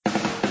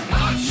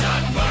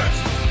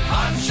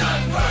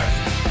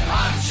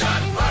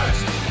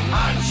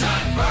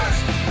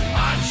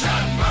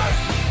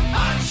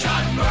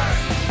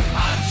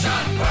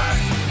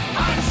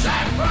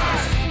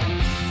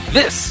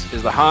This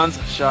is the Hans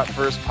Shot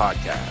First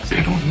podcast.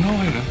 They don't know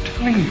it, I'm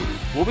telling you.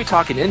 We'll be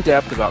talking in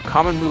depth about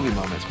common movie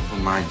moments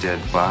From my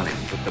dead body.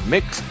 with the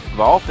mix of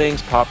all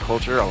things pop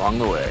culture along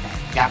the way.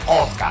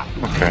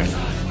 Okay.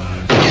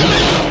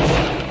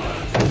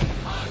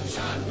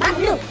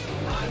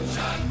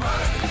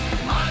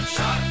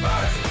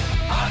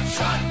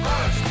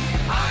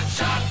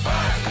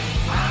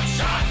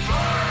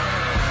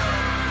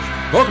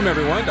 Welcome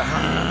everyone to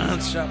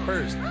Hans Shot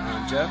First.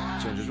 I'm Jeff,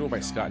 joined as usual by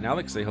Scott and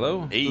Alex. Say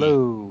hello. Hey.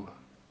 Hello.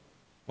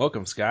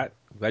 Welcome, Scott.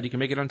 Glad you can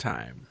make it on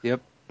time.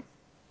 Yep.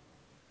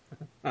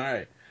 All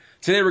right.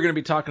 Today we're going to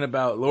be talking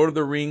about Lord of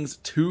the Rings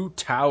Two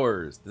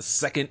Towers, the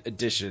second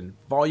edition,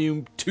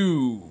 Volume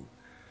 2.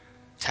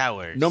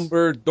 Towers.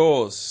 Number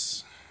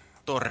dos.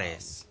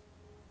 Torres.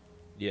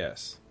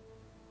 Yes.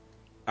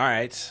 All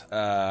right.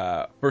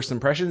 First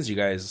impressions, you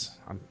guys,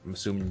 I'm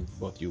assuming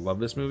both you love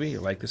this movie, you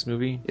like this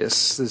movie.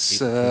 Yes, this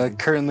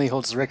currently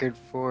holds the record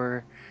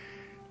for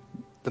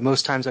the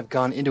most times I've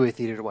gone into a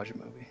theater to watch a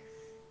movie.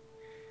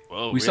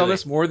 Whoa, We saw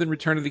this more than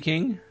Return of the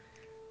King?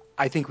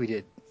 I think we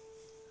did.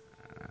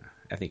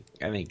 I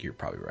think you're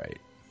probably right.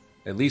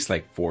 At least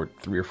like 3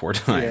 or 4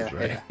 times, Yeah,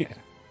 right? yeah.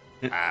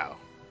 Wow.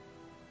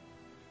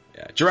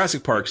 Yeah.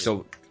 Jurassic Park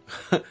still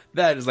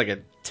that is like a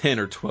 10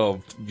 or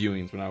 12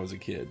 viewings when I was a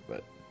kid,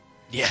 but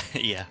Yeah.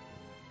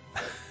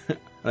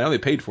 I only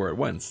paid for it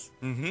once.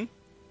 Mm-hmm.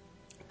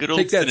 Good old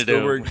Take that,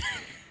 Cinedome.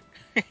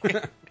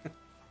 Spielberg.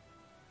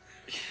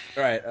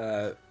 All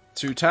right,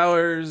 Two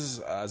Towers,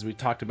 as we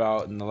talked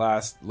about in the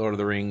last Lord of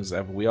the Rings,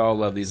 we all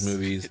love these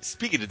movies.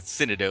 Speaking of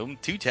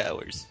Cinedome, Two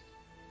Towers.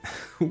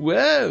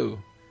 Whoa!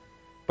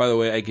 By the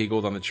way, I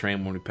giggled on the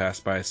train when we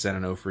passed by San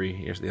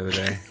Onofre the other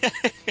day.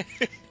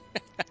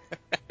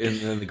 And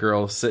then the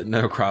girl sitting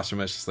across from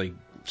us just like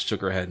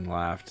shook her head and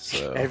laughed.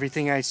 So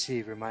Everything I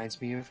see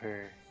reminds me of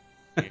her.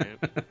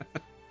 Yep.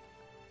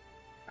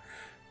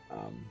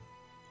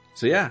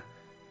 So yeah,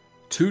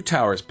 Two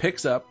Towers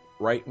picks up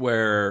right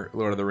where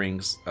Lord of the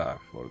Rings,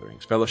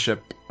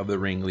 Fellowship of the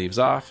Ring leaves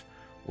off.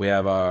 We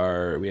have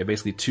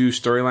basically 2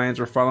 storylines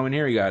we're following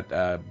here. You got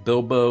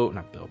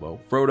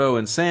Frodo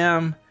and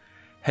Sam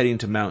heading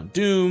to Mount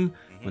Doom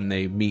when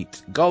they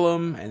meet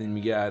Gollum, and then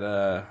we got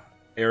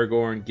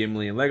Aragorn,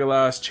 Gimli, and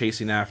Legolas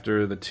chasing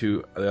after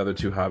the other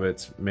two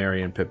hobbits,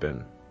 Merry and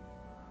Pippin.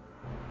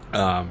 When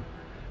I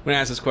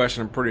ask this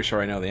question, I'm pretty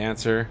sure I know the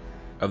answer.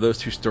 Of those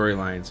 2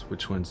 storylines,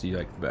 which ones do you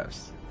like the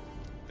best?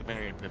 The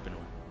Merry and Pippin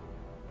one.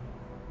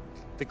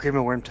 The Cream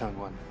and Wormtongue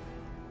one.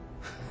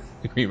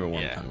 The Cream and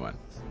Yeah. Wormtongue one.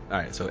 All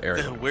right, so The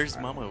Aragorn. Where's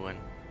Mama one.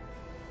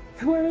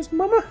 Where's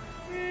Mama?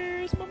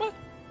 Where's Mama?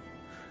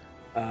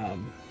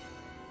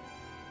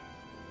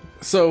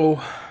 So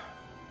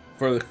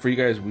for you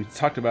guys, we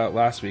talked about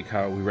last week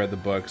how we read the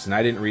books, and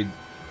I read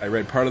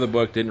part of the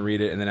book, didn't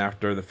read it, and then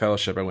after the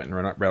Fellowship, I went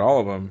and read all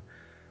of them.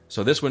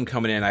 So this one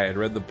coming in, I had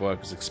read the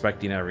book, was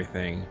expecting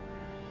everything,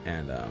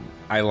 and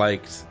I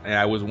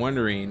was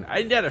wondering,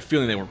 I had a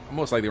feeling they weren't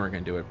going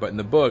to do it, but in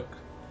the book,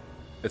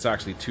 it's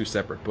actually 2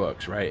 separate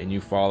books, right? And you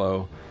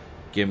follow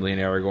Gimli and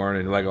Aragorn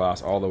and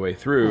Legolas all the way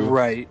through,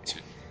 Right.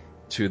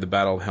 to the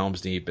Battle of Helm's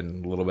Deep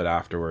and a little bit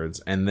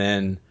afterwards, and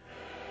then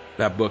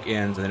that book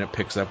ends, and then it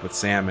picks up with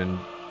Sam and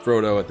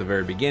Frodo at the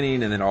very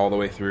beginning, and then all the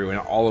way through, and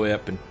all the way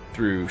up and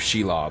through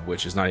Shelob,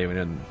 which is not even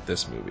in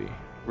this movie.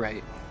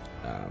 Right.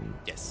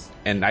 Yes.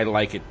 And I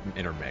like it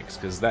intermixed,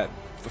 because the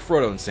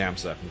Frodo and Sam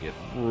stuff can get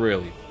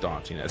really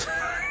daunting. It's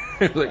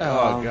like,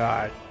 oh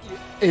god.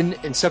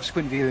 In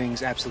subsequent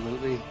viewings,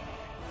 absolutely.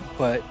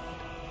 But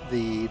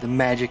the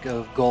magic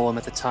of Gollum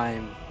at the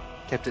time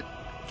kept it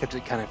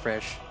kind of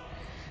fresh.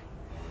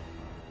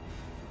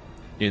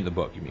 In the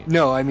book, you mean?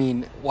 No, I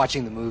mean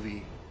watching the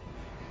movie.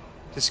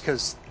 Just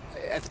because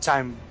at the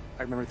time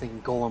I remember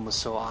thinking Gollum was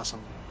so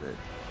awesome that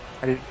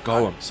I didn't.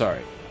 Gollum,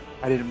 sorry.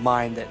 I didn't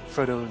mind that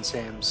Frodo and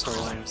Sam's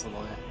storyline was a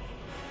little.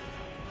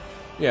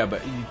 Yeah,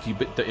 but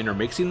the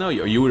intermixing though,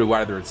 you would have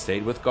rather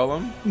stayed with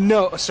Gollum.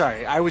 No,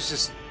 sorry. I was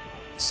just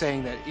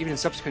saying that even in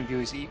subsequent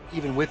viewings,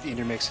 even with the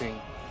intermixing,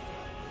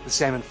 the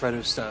Sam and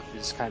Frodo stuff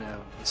is kind of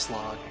a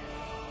slog.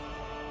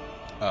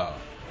 Oh,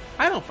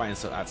 I don't find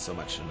that's so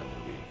much in the movie.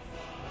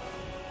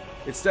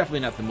 It's definitely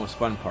not the most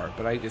fun part,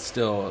 but it's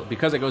still,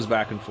 because it goes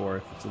back and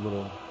forth, it's a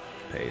little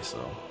pace.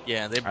 So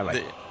Yeah, I like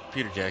it.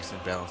 Peter Jackson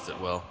balanced it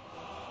well,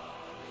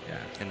 Yeah,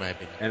 in my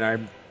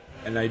opinion.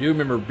 and I do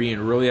remember being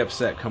really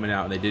upset coming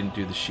out and they didn't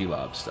do the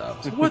Shelob stuff. I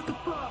was like, what the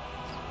fuck?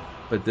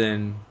 But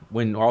then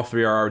when all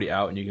 3 are already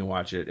out and you can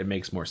watch it, it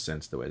makes more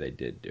sense the way they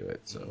did do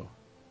it. So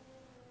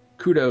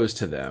kudos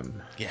to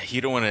them. Yeah,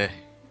 you don't want to.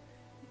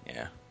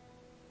 Yeah.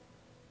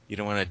 You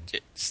don't want to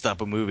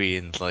stop a movie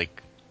and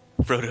like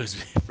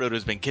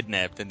Frodo's been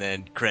kidnapped and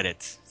then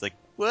credits. It's like,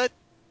 what?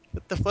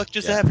 What the fuck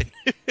just happened?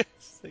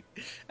 It's like,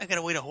 I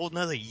gotta wait a whole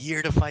another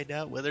year to find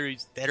out whether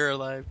he's dead or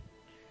alive.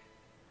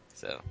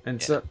 So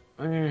So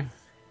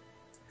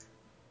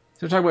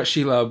talk about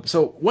Shelob.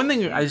 So one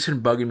thing I just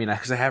been bugging me now,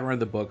 because I haven't read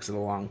the books in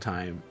a long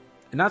time,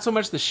 and not so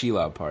much the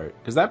Shelob part,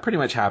 because that pretty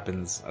much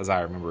happens as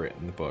I remember it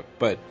in the book,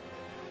 but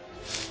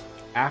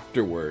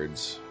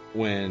afterwards,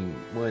 when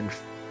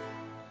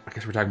I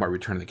guess we're talking about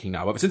Return of the King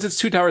now, but since it's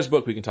Two Towers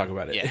book, we can talk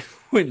about it. Yeah.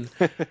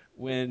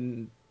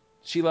 when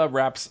Sheila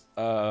wraps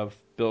Frodo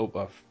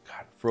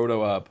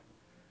up,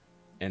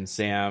 and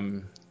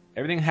Sam,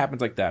 everything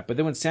happens like that. But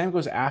then when Sam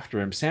goes after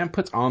him, Sam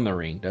puts on the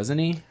ring, doesn't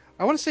he?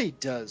 I want to say he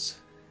does.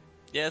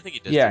 Yeah, I think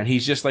he does. Yeah, too. and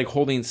he's just like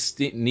holding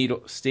Sting,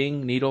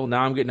 Needle.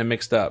 Now I'm getting them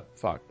mixed up.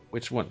 Fuck,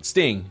 which one?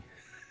 Sting,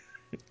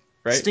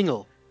 right?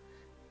 Stingle.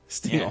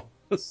 Stingle.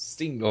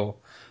 Stingle.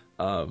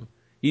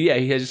 He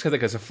just has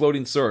like a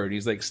floating sword.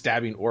 He's like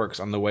stabbing orcs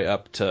on the way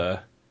up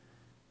to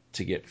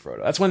get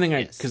Frodo. That's one thing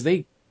because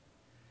they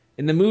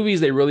in the movies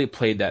they really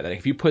played that. Like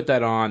if you put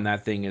that on,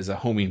 that thing is a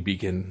homing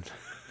beacon.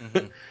 Mm-hmm.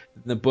 In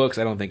the books,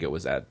 I don't think it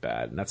was that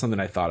bad, and that's something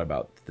I thought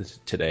about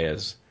today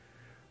as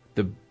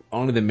the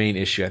main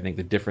issue. I think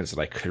the difference that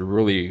I could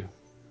really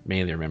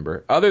mainly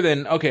remember, other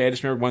than I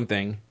just remember one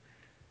thing.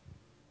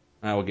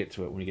 I will get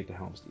to it when we get to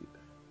Helm's Deep.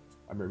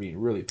 I remember being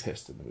really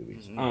pissed in the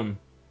movies. Mm-hmm.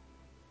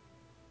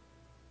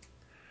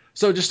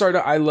 So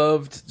I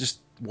loved just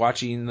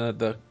watching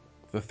the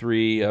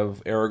three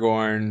of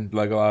Aragorn,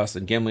 Legolas,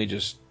 and Gimli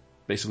just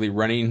basically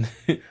running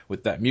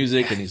with that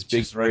music and these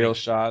big rail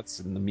shots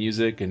and the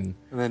music and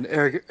then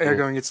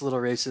Aragorn gets a little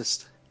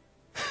racist.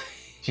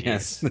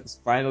 Yes,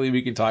 finally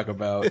we can talk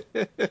about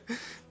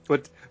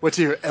what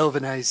do your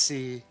elven eyes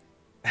see?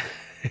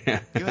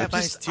 You have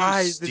eyes too,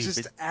 eyes.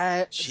 stupid.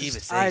 They're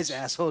just eyes,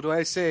 asshole. Do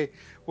I say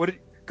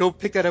go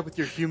pick that up with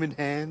your human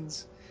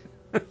hands?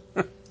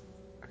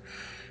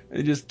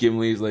 And just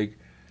Gimli's like,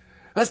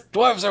 us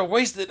dwarves are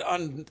wasted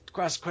on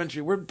cross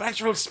country. We're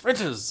natural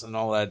sprinters and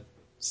all that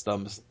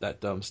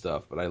dumb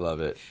stuff. But I love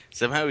it.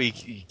 Somehow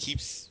he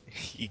keeps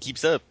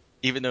up,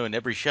 even though in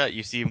every shot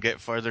you see him get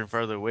farther and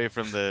farther away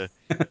from the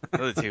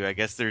other two. I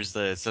guess there's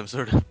some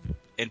sort of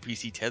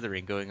NPC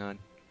tethering going on.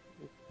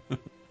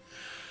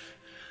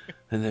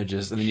 And then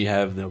you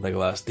have the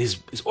Legolas. These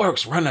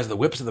orcs run as the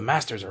whips of the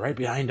masters are right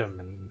behind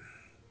them, and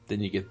then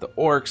you get the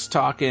orcs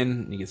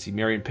talking. You can see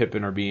Merry and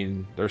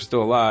Pippin they're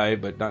still alive,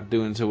 but not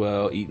doing so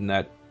well, eating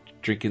that,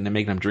 drinking. They're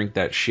making them drink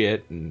that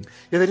shit. And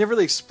yeah, they never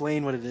really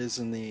explain what it is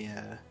in the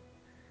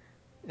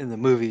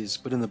movies,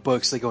 but in the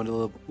books they go into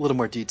a little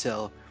more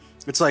detail.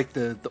 It's like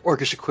the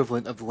orcish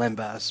equivalent of the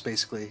lembas,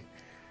 basically.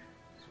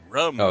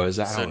 Rum. Oh, is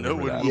that? So no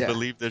one will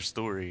believe their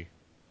story.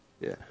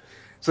 Yeah.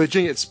 So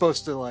it's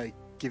supposed to like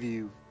give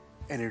you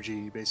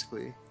energy,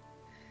 basically.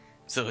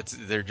 So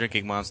they're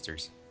drinking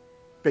monsters.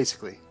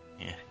 Basically.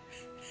 Yeah.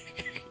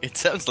 It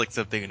sounds like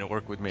something an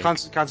orc would make.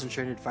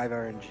 Concentrated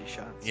 5-hour energy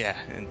shots. Yeah,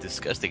 and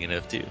disgusting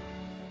enough too.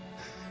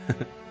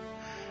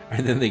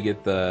 And then they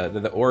get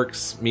the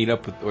orcs meet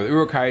up with, or the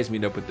Uruk-hais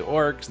meet up with the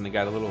orcs, and they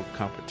got a little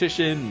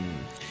competition.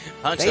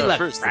 Hansa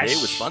First today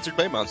was sponsored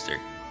by Monster.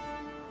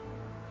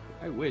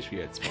 I wish we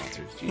had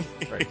sponsors. Jesus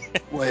Christ.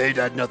 We ain't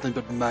had nothing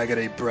but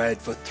maggoty bread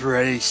for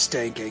 3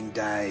 stinking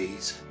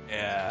days.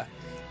 Yeah.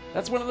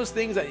 That's one of those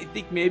things I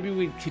think maybe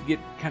we could get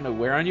kind of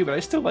wear on you, but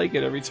I still like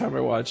it every time I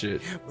watch it.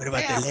 What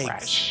about the legs?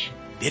 Fresh.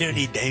 They don't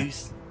need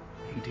those.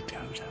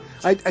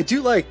 I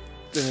do like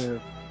the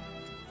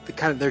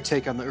kind of their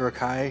take on the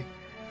Uruk-hai.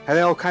 How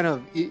they all kind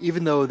of,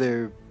 even though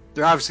they're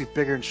obviously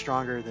bigger and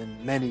stronger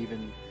than men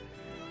even,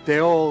 they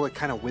all look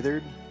kind of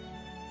withered.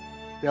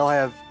 They all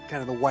have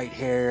kind of the white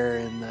hair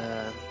and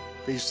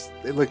they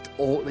looked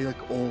old. They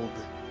look old.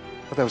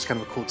 I thought that was kind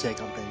of a cool take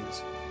on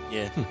things.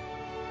 Yeah.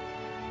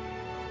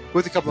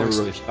 With a couple Never of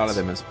really exceptions. thought of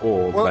them as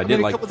old, but I did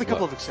like with a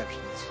couple of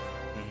exceptions.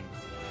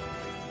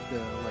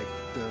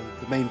 Mm-hmm.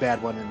 The main bad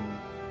one in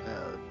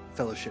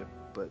Fellowship,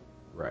 but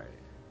right.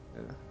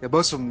 yeah,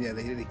 most of them, yeah,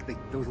 they look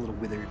a little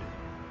withered.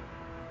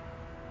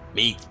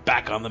 Meat's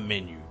back on the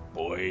menu,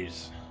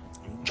 boys.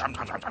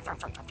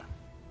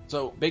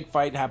 So big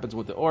fight happens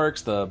with the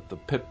orcs. The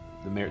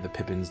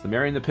Pippins, the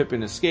Merry and the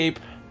Pippin escape.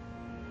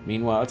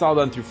 Meanwhile, it's all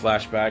done through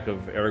flashback of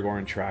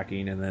Aragorn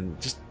tracking, and then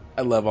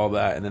I love all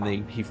that. And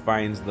then he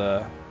finds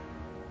the.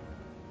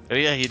 Oh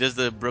yeah, he does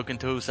the broken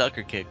toe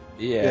soccer kick.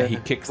 Yeah, he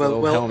kicks the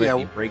old helmet. Yeah,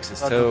 he breaks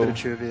his a toe. bit of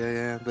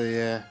trivia,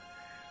 yeah.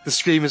 The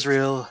scream is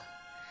real.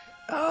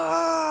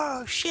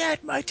 Oh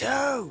shit, my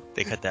toe!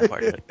 They cut that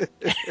part out.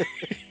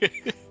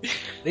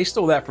 They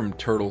stole that from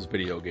Turtles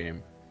video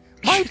game.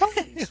 My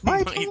toes,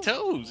 my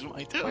toes.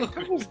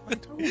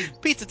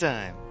 Pizza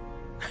time.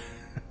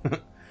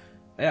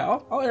 Yeah,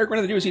 all Eric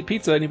wanted to do was eat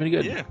pizza and he'd been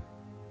good. Yeah.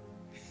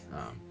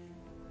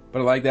 But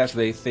I like that, so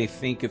they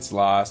think it's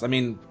lost. I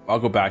mean, I'll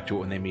go back to it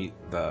when they meet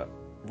the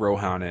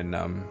Rohan and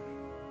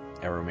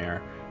Aromir.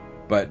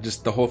 But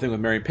just the whole thing with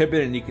Merry and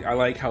Pippin, and I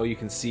like how you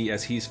can see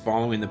as he's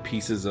following the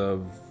pieces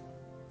of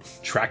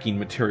tracking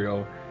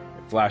material,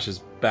 it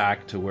flashes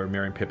back to where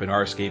Merry and Pippin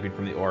are escaping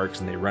from the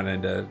orcs, and they run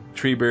into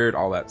Treebeard,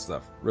 all that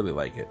stuff. Really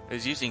like it. I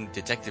was using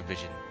detective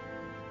vision.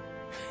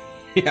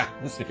 Yeah,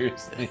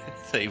 seriously.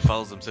 So he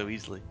follows them so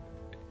easily.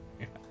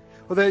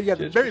 Well, Merry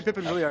and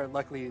Pippin really are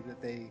lucky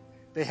that they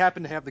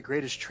happen to have the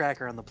greatest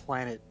tracker on the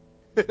planet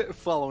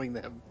following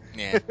them.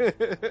 Yeah.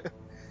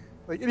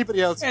 Like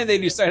anybody else. And they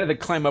decided to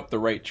climb up the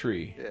right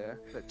tree. Yeah,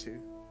 that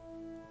too.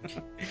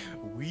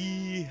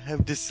 We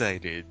have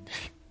decided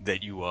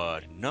that you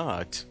are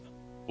not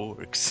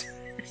orcs.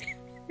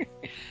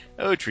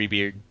 Oh,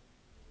 Treebeard.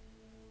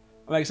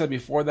 Like I said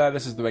before that,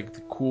 this is the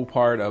cool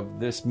part of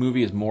this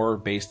movie is more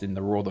based in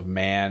the world of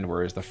man,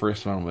 whereas the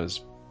first one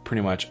was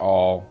pretty much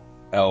all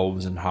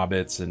elves and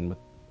hobbits, and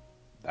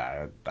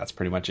that's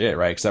pretty much it,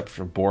 right? Except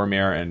for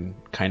Boromir and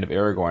kind of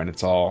Aragorn,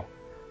 it's all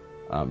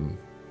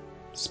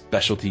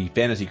specialty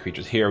fantasy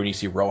creatures. Here, when you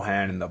see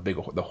Rohan and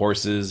the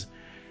horses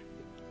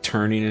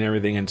turning and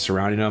everything and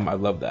surrounding them, I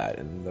love that.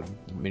 And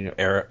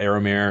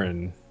Aramir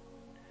and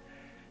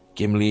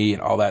Gimli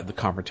and all that, the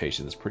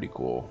confrontation is pretty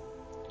cool.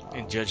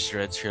 And Judge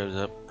Dredd shows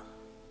up.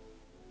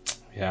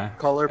 Yeah.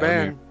 Collar Aramir.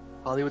 band.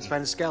 Hollywood's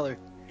finest scholar.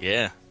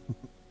 Yeah.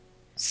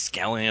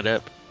 Scowling it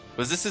up.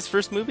 Was this his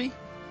first movie?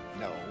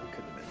 No,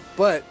 couldn't have been.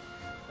 But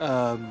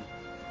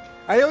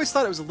I always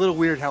thought it was a little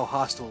weird how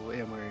hostile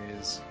Éomer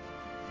is.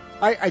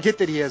 I get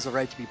that he has a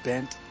right to be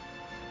bent,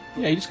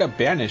 Yeah, he just got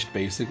banished,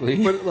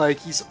 basically. but like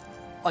he's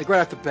like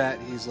right off the bat,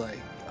 he's like,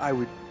 "I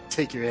would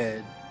take your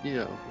head." You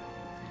know,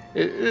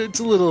 it's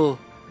a little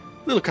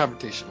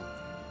confrontational,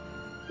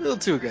 a little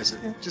too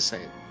aggressive. Just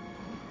saying.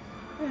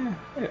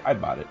 I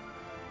bought it.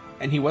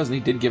 And he wasn't.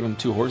 He did give him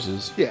 2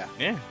 horses. Yeah.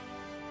 Yeah.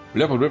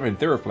 Blip and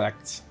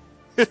Theraflax.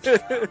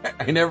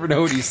 I never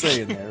know what he's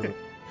saying there.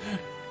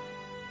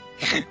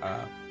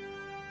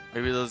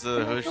 Maybe those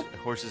are the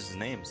horses'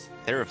 names.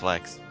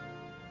 Theraflax.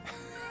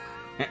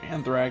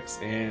 Anthrax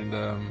and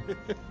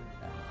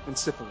And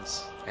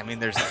syphilis. I mean,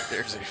 there's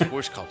a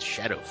horse called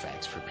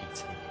Shadowfax, for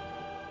Pete's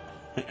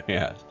sake.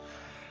 yeah.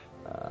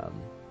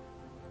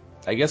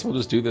 I guess we'll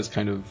just do this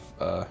kind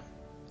of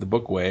the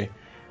book way.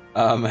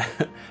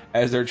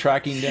 As they're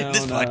tracking down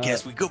This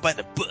podcast, we go by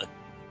the book.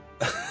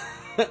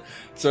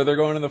 So they're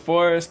going in the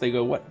forest. They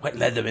go, what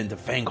led them into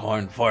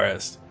Fanghorn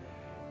Forest?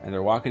 And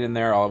they're walking in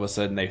there. All of a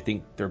sudden, they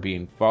think they're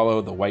being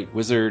followed. The White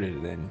Wizard,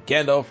 and then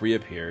Gandalf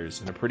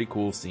reappears in a pretty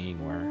cool scene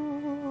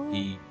where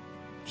he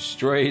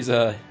destroys,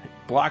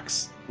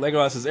 blocks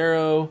Legolas's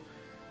arrow,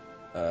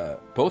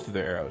 both of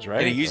their arrows, right?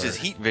 And he uses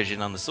heat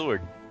vision on the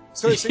sword.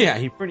 So it's- Yeah,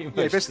 he pretty much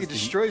he basically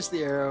just- destroys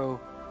the arrow,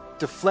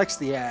 deflects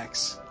the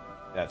axe,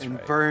 That's and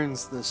right.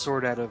 burns the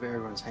sword out of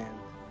Aragorn's hand.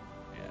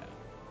 Yeah.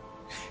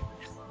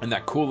 And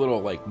that cool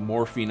little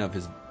morphing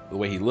of the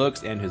way he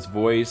looks and his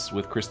voice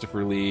with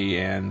Christopher Lee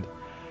and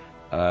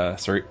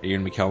Sir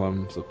Ian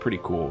McKellen, so pretty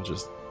cool.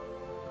 Just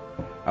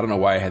I don't know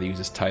why I had to use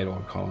his title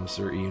and call him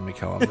Sir Ian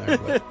McKellen there,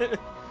 but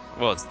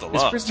Well, it's the is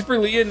law. Christopher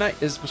Lee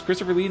was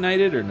Christopher Lee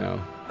knighted or no?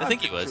 I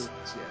think he I'm was. sure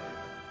it's-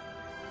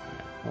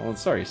 yeah. Well,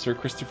 sorry, Sir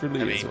Christopher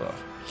Lee I mean, as well.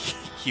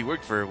 He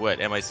worked for what,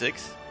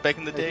 MI6 back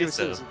in the day. He was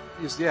a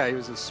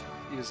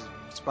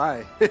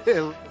spy.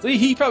 So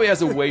he probably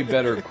has a way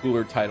better,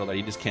 cooler title that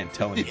he just can't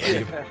tell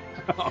anybody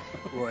about.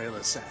 Royal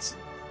assassin.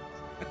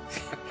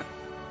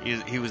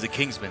 he was a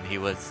Kingsman. He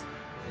was.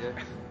 Yeah.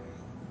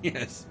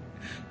 Yes,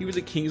 he was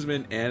a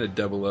Kingsman and a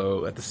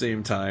 00 at the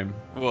same time.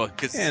 Well,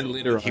 because And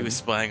later he on. was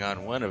spying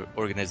on one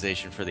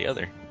organization for the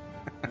other.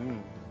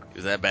 Mm. He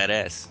was that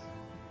badass.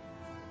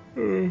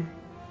 And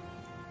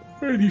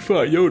he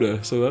fought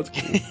Yoda, so that's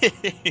cool.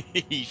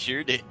 He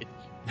sure did.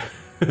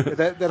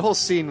 that whole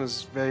scene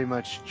was very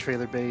much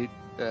trailer bait,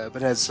 but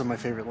it has some of my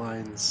favorite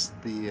lines.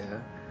 The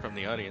From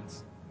the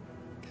audience.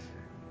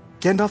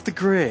 Gandalf the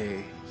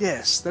Grey.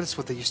 Yes, that's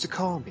what they used to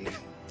call me.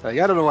 I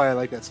don't know why I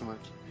like that so much.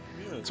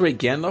 So wait,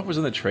 Gandalf was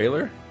in the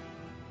trailer?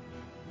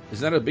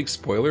 Isn't that a big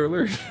spoiler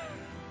alert?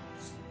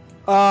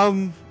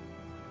 I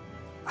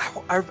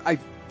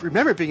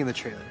remember it being in the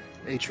trailer.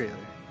 A trailer.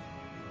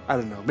 I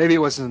don't know. Maybe it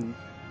wasn't.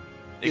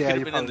 It Yeah, could have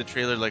you been in the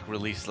trailer,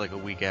 released a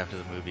week after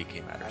the movie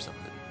came out or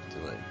something.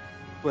 To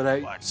But I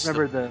Watch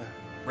remember the.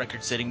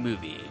 record-setting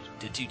movie,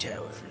 The Two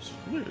Towers.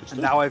 And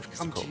now I've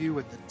come cool. to you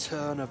with the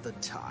turn of the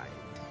tide.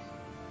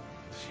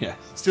 Yes.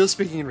 Still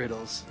speaking in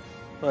riddles.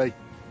 Like,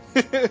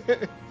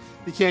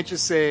 you can't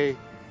just say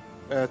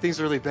things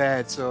are really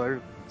bad, so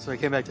I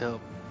came back to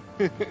help.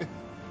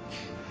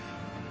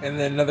 And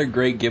then another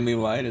great Gimli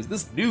line is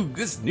this new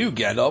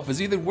Gandalf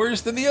is even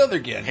worse than the other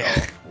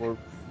Gandalf, or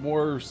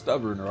more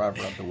stubborn, or I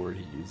forgot the word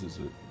he uses.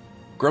 It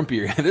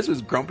grumpier. This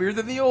was grumpier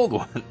than the old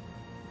one.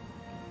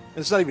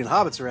 There's not even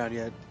hobbits around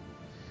yet.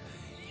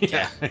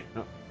 Yeah. I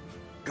know.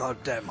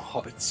 Goddamn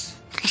hobbits.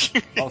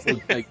 Also,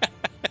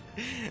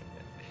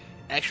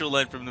 Actual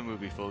line from the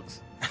movie,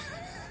 folks.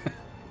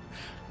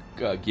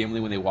 Gimli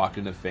when they walked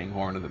into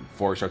Fanghorn and the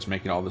forest starts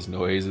making all this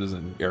noises,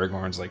 and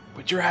Aragorn's like,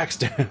 "Put your axe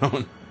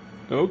down."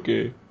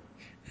 Okay.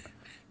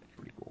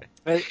 Pretty cool.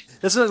 Right?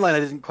 That's another line I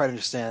didn't quite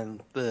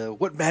understand.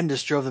 What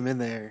madness drove them in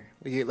there?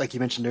 Like you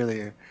mentioned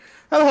earlier.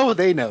 How the hell would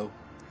they know?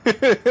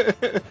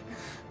 Hobbits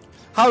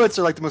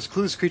are like the most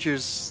clueless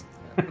creatures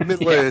in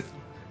Middle Earth,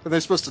 and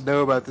they're supposed to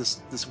know about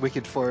this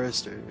wicked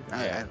forest. Or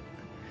I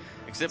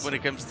Except when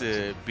it comes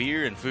to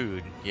beer and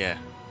food, yeah.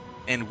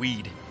 And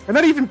weed. and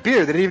not even beer.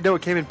 They didn't even know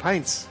it came in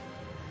pints.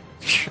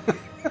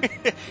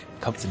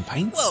 Cups and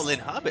pints. Well, in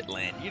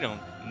Hobbitland, you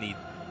don't need,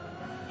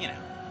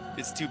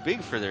 it's too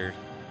big for their...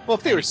 Well,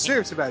 if they were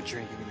serious about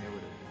drinking, they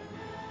would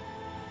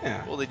have.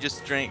 yeah. Well, they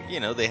just drank,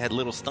 they had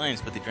little steins,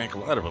 but they drank a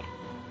lot of them.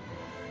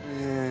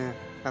 Yeah,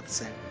 not the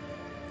same.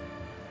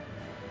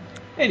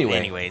 Anyway,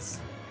 Anyways.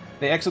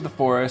 They exit the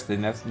forest,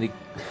 and that's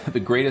the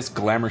greatest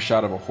glamour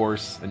shot of a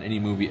horse in any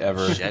movie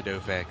ever.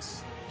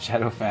 Shadowfax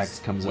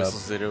Shadowfax comes up,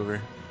 whistles it over.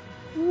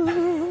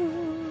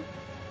 and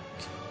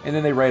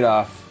then they ride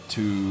off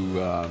to.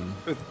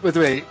 By the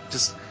way,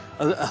 just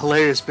a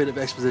hilarious bit of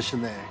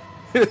exposition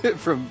there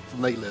from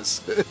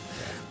Legolas.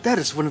 That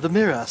is one of the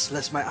mirrors,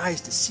 lest my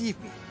eyes deceive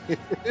me.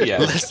 Yeah,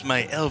 Lest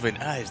my elven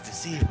eyes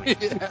deceive me.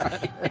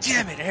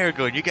 Damn it,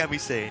 Aragorn, you got me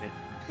saying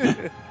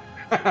it.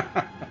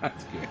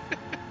 that's good.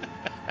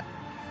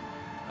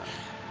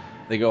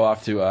 They go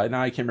off to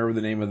now I can't remember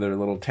the name of their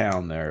little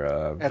town there.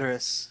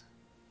 Edoras.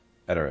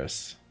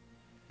 Edoras.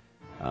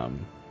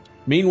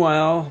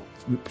 Meanwhile,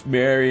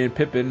 Merry and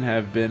Pippin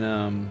have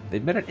been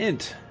they've met an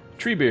Ent,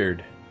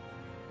 Treebeard,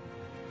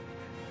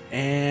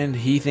 and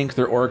he thinks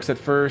they're orcs at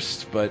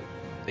first, but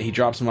he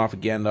drops them off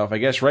at Gandalf. I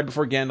guess right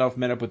before Gandalf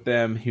met up with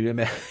them, he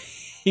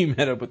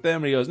met up with them,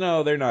 and he goes,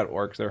 "No, they're not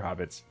orcs, they're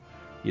hobbits."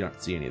 You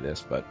don't see any of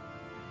this, but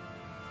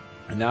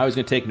and now he's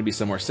going to take them to be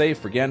somewhere safe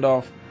for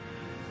Gandalf,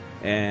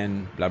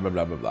 and blah blah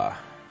blah blah blah.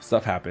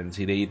 Stuff happens.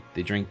 They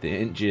drink the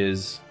Ent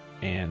jizz,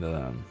 and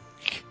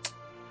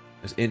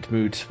there's Ent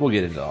moot. We'll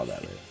get into all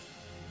that later.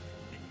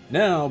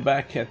 Now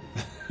back at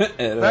Back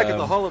at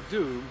the Hall of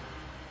Doom.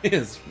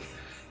 is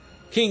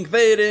King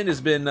Theoden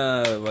has been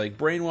like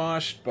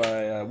brainwashed by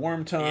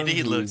Wormtongue. And he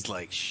who- looks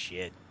like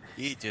shit.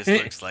 He just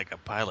looks like a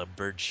pile of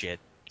bird shit.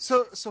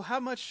 So how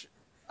much?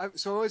 I'm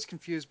always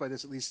confused by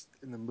this, at least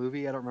in the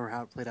movie. I don't remember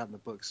how it played out in the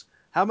books.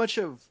 How much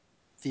of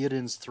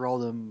Theoden's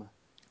thraldom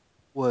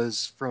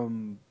was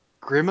from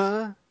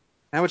Grima?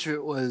 How much of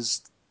it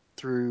was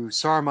through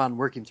Saruman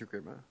working through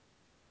Grima,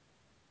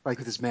 like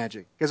with his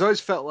magic? Because I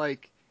always felt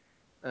like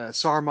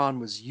Saruman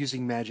was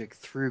using magic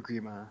through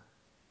Grima.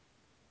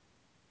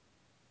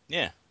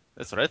 Yeah,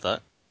 that's what I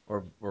thought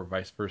or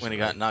vice versa. when he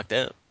got knocked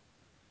out.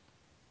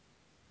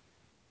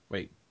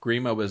 Wait,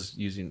 Grima was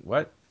using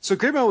what? So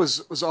Grima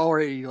was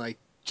already like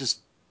just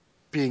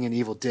being an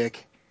evil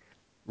dick,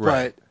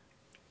 Right. but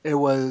it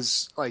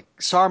was like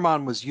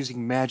Saruman was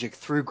using magic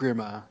through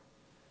Grima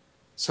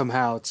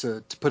somehow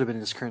to put him in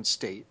his current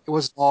state. It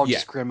wasn't all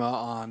just Grima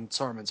on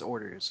Saruman's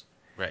orders.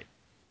 Right.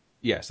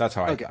 Yes, that's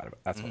how I Okay. thought of it.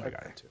 That's what I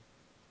got into.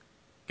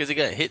 Because he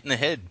got hit in the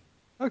head.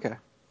 Okay.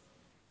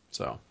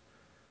 So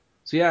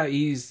yeah,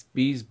 he's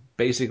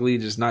basically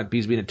just not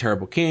he's being a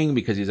terrible king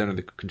because he's under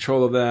the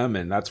control of them,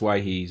 and that's why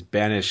he's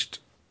banished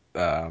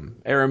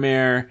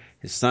Aramir.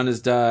 His son has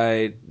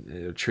died.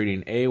 They're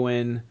treating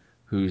Éowyn,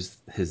 who's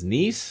his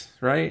niece,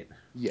 right?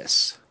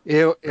 Yes.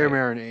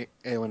 Aramir and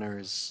Éowyn are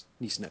his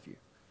niece and nephew.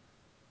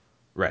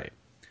 Right.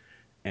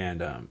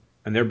 And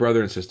they're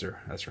brother and sister.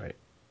 That's right.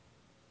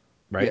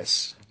 Right.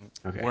 Yes.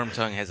 Okay.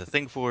 Wormtongue has a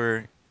thing for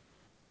her.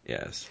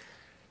 Yes.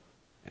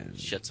 And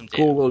Shuts him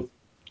cool down.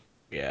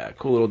 little,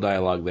 cool little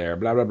dialogue there.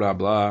 Blah blah blah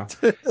blah.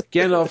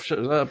 Gandalf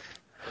shows up.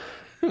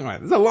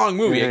 It's a long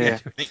movie. Yeah.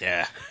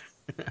 Yeah.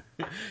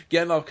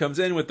 Gandalf comes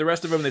in with the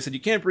rest of them. They said you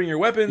can't bring your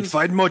You weapons.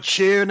 find Moche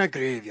in a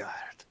graveyard.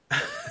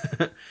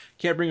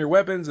 Can't bring your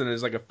weapons, and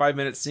there's like a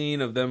 5-minute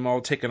scene of them all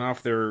taking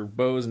off their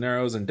bows and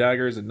arrows and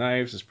daggers and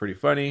knives. It's pretty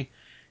funny.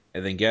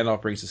 And then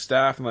Gandalf brings his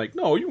staff and like,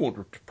 no, you won't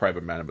deprive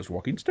a man of his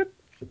walking stick.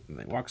 And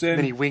he walks in. And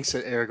then he winks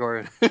at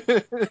Aragorn.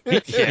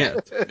 Yeah.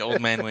 An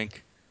old man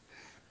wink.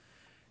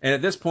 And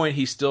at this point,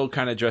 he's still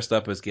kind of dressed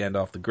up as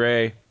Gandalf the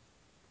Grey.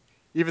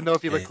 Even though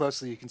if you look Yeah.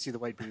 closely, you can see the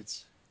white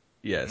boots.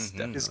 Yes, Mhm.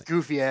 definitely. His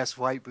goofy ass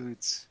white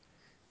boots.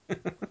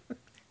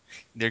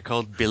 They're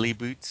called Billy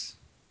Boots.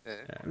 I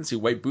haven't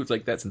seen white boots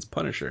like that since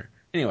Punisher.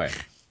 Anyway,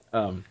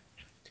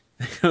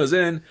 he goes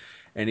in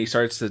and he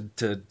starts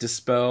to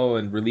dispel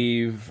and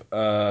relieve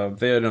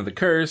Theoden of the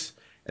curse.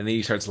 And then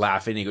he starts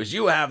laughing. He goes,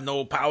 "You have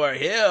no power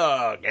here,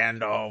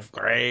 Gandalf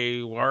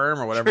Grey Worm,"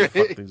 or whatever the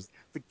fuck. Is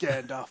The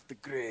Gandalf the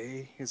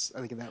Grey. I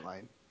think in that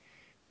line.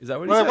 that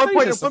what he Well, said? at I one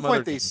thought he said some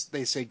point other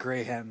they say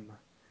Greyhem.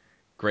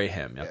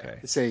 Greyhem. Yeah, Okay.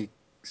 they say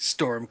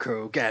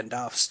Stormcrow,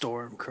 Gandalf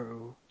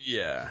Stormcrow.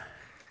 Yeah.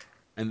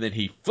 And then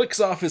he flicks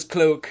off his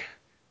cloak,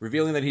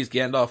 revealing that he's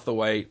Gandalf the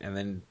White, and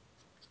then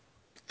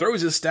throws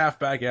his staff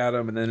back at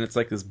him, and then it's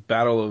like this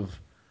battle of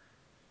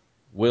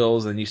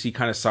wills, and you see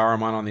kind of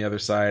Saruman on the other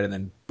side, and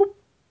then boop,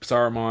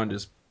 Saruman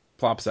just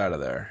plops out of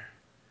there.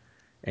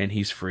 And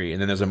he's free.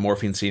 And then there's a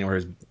morphine scene where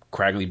his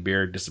craggly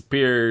beard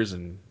disappears,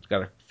 and he's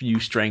got a few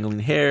strangling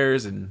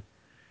hairs, and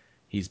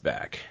he's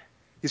back.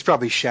 He's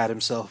probably shat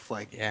himself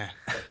like Yeah.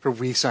 for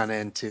weeks on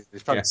end too.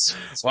 He's probably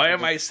Why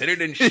am I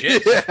sitting in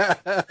shit?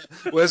 Yeah.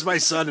 Where's my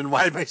son and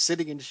why am I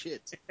sitting in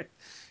shit?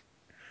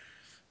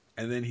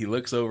 And then he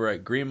looks over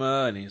at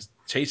Grima and he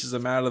chases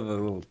him out of the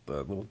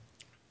little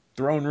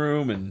throne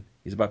room, and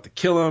he's about to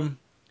kill him.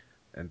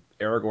 And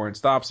Aragorn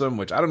stops him,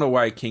 which I don't know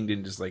why King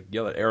didn't just like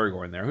yell at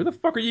Aragorn there. Who the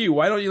fuck are you?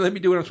 Why don't you let me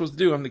do what I'm supposed to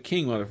do? I'm the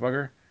king,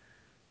 motherfucker.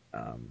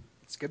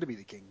 It's good to be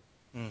the king.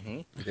 Mm-hmm.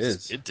 It is.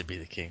 It's good to be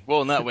the king.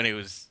 Well, not when he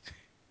was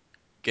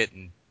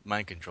getting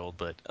mind controlled,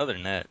 but other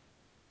than that.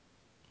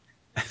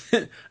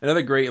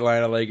 Another great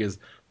line I like is,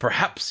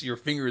 "Perhaps your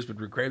fingers would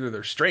regret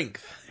their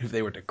strength if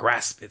they were to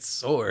grasp its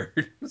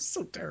sword." It's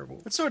so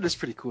terrible. That sword is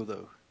pretty cool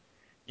though.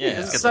 Yeah, And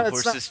it's got the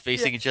it's horses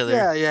facing each other.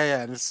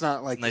 Yeah. And it's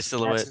not like Nice this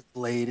silhouette. massive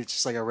blade. It's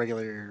just like a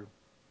regular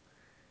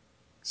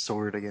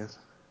sword, I guess.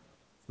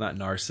 It's not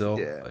Narsil,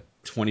 Yeah. a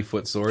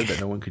 20-foot sword that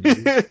no one could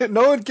use.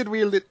 No one can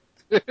wield it.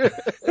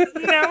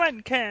 No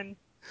one can.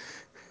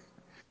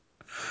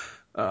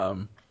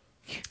 Um,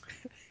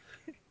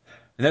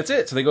 and that's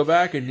it. So they go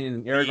back,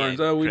 and Aragorn's,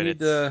 end. we Credits.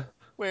 need to.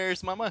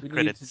 Where's Mama? We need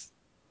Credits.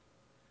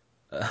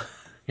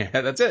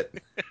 Yeah, that's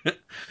it.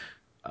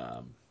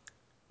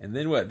 And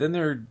then what?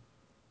 Then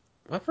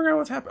I forgot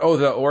what's happened. Oh,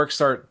 the orcs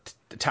start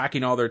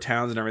attacking all their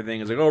towns and everything.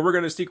 It's like, oh, we're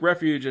going to seek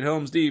refuge at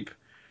Helm's Deep.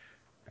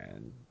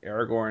 And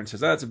Aragorn says,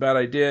 that's a bad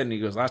idea. And he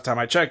goes, last time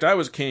I checked, I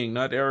was king,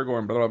 not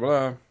Aragorn, blah, blah,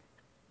 blah.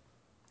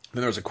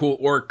 Then there was a cool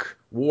orc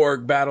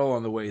warg battle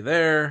on the way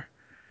there.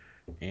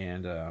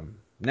 And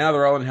now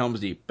they're all in Helm's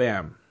Deep.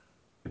 Bam.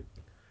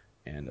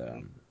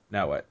 And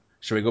now what?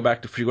 Should we go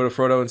to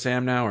Frodo and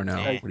Sam now or no?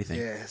 Yeah. What do you think?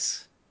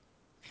 Yes.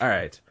 All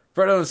right.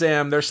 Frodo and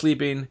Sam, they're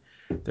sleeping.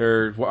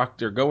 They're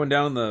going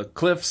down the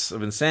cliffs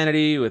of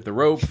insanity with the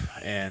rope.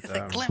 And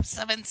The cliffs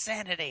of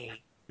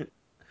insanity.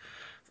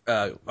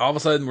 all of a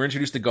sudden, we're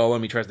introduced to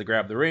Gollum. He tries to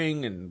grab the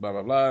ring and blah,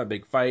 blah, blah. A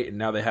big fight. And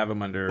now they have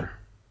him under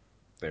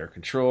their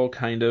control,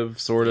 kind of,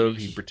 sort of.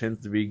 He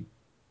pretends to be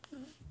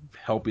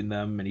helping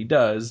them, and he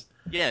does.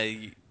 Yeah,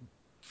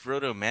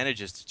 Frodo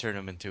manages to turn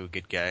him into a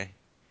good guy.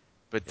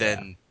 But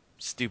then,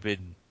 stupid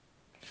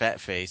fat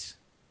face.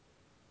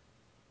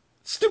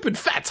 Stupid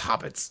fat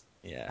hobbits.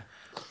 Yeah.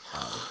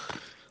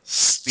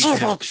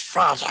 Stupid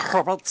fat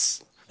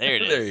hobbits. There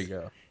it is. There you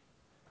go.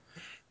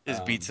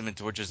 Just beats him and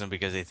tortures him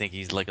because they think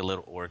he's like a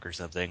little orc or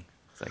something.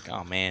 It's like,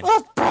 oh man.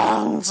 It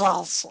burns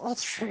us. It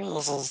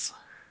freezes.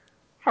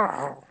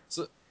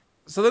 So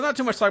there's not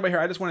too much to talk about here.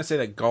 I just want to say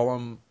that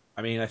Gollum,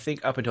 I mean, I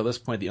think up until this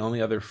point, the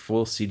only other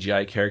full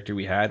CGI character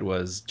we had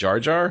was Jar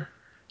Jar.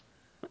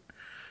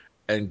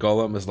 And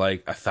Gollum is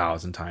like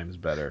 1,000 times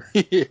better.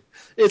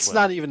 It's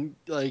not even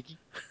like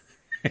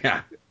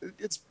Yeah.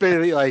 it's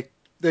barely like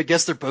I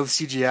guess they're both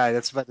CGI.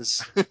 That's about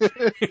as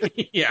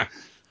Yeah.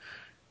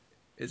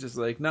 It's just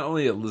like, not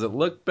only does it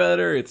look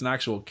better, it's an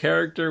actual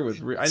character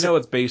with. I know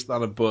it's based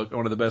on a book,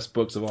 one of the best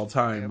books of all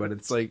time, but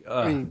it's like,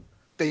 I mean,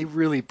 they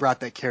really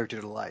brought that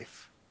character to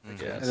life.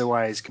 Yes.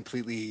 Otherwise,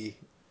 completely,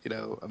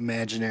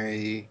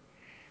 imaginary,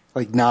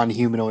 like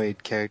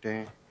non-humanoid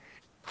character.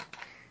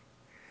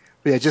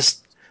 But yeah,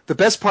 just the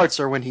best parts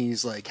are when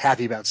he's like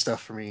happy about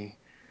stuff for me.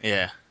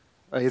 Yeah.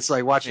 Like, it's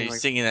like watching He's like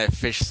singing that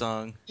fish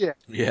song.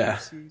 Yeah.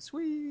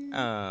 Sweet.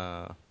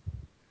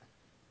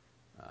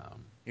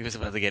 He was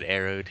about to get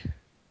arrowed.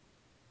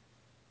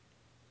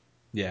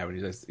 Yeah, when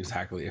he's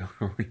exactly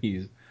when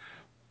he's,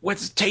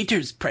 what's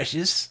taters,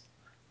 precious?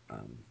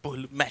 Boil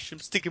him, mash him,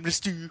 stick him to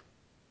stew.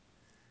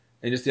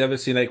 And just the other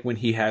scene, like when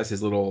he has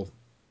his little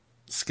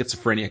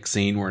schizophrenic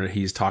scene where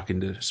he's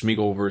talking to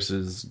Smeagol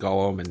versus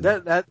Gollum, and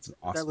That it's an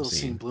awesome that little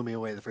scene blew me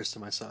away the first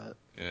time I saw it.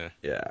 Yeah.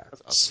 Yeah,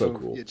 so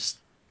cool. Yeah, just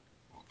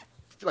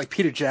like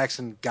Peter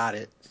Jackson got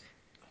it.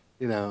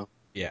 Yeah,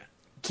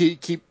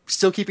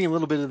 Still keeping a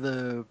little bit of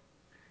the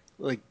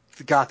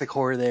gothic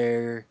horror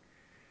there,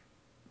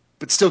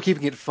 but still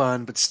keeping it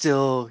fun, but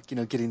still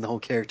getting the whole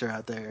character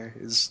out there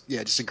is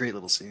just a great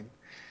little scene.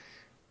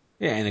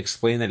 yeah, and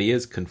explain that he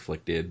is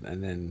conflicted,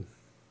 and then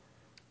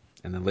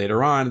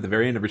later on at the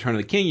very end of Return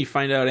of the King, you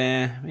find out,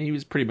 he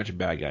was pretty much a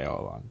bad guy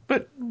all along.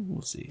 But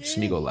we'll see. Yeah.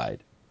 Smeagol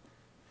lied.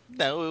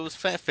 No, it was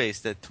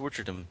Fatface that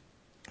tortured him.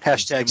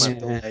 Hashtag Yeah.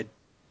 Spiegel lied.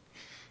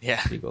 Yeah.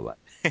 Smeagol lied.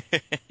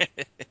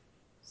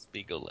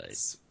 Spiegel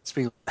lights.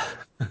 Spiegel.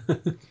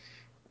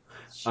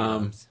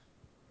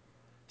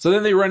 So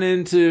then they run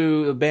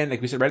into a band,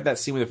 like we said, right at that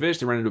scene with the fish.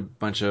 They run into a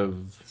bunch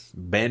of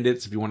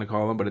bandits, if you want to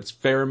call them, but it's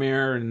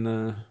Faramir and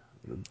the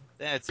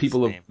That's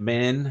people his of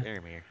name. men.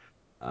 Faramir.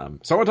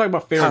 So I want to talk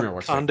about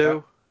Faramir.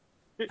 Kondo.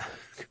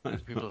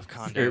 People of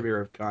Kondo.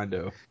 Faramir of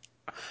Kondo.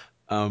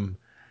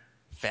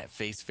 Fat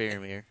face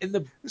Faramir. In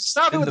the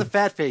Stop it with the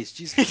fat face.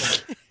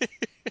 Jesus.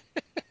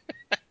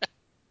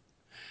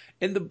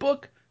 in the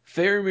book,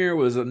 Faramir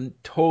was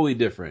totally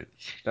different.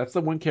 That's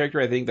the one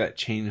character I think that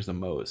changed the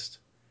most.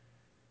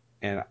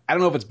 And I don't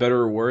know if it's better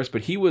or worse,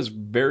 but he was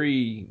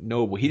very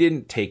noble. He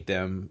didn't take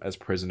them as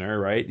prisoner,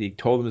 right? He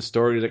told them the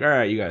story. He's like, all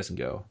right, you guys can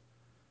go.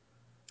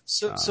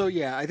 So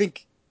yeah, I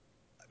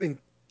mean,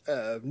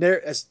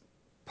 as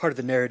part of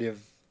the narrative,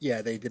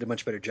 they did a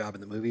much better job in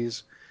the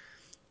movies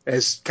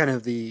as kind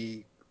of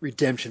the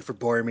redemption for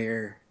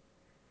Boromir,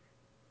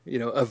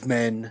 of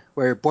men,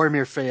 where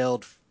Boromir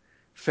failed,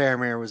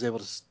 Faramir was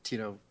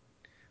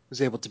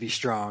able to be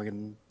strong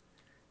and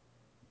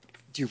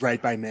do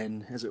right by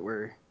men, as it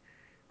were.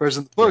 Whereas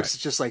in the books,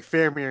 It's just like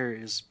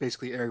Faramir is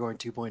basically Aragorn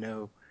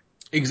 2.0.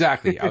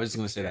 Exactly. I was just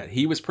going to say that.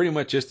 He was pretty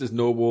much just as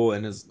noble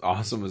and as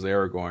awesome as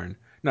Aragorn.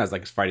 Not as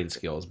like his fighting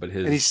skills, but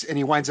his... And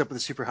he winds up with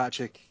a super hot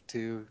chick,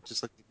 too,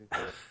 just like...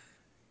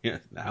 Yeah,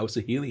 the House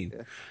of Healing.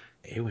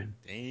 Yeah. Eowyn.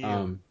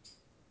 Damn.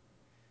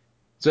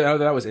 So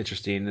that was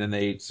interesting. And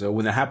then so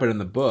when that happened in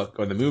the book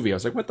or the movie, I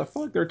was like, what the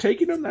fuck? They're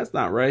taking him? That's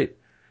not right.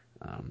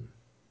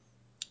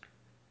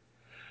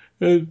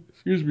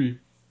 Excuse me.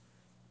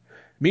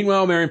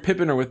 Meanwhile, Merry and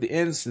Pippin are with the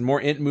Ints, and more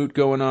Int moot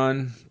going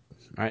on.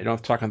 All right, don't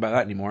have to talk about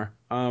that anymore.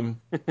 So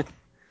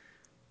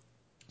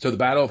the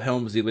Battle of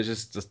Helm's Deep, let's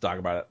just talk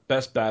about it.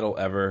 Best battle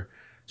ever.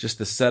 Just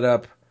the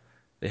setup.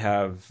 They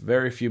have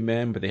very few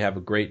men, but they have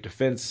a great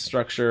defense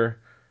structure.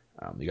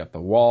 You got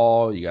the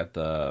wall. You got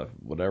the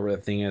whatever the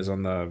thing is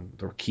on the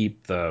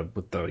keep.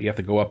 You have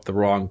to go up the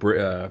wrong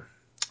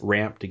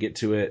ramp to get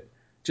to it.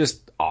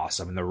 Just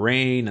awesome. And the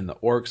rain and the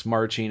orcs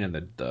marching and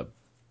the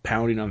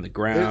pounding on the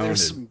ground.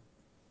 There's some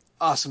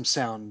awesome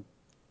sound.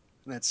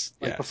 That's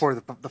like before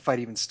the fight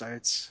even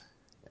starts.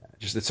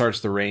 Just it starts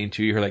to rain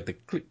too. You hear like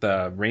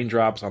the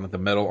raindrops on like the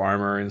metal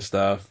armor and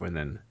stuff, and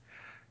then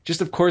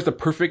just of course the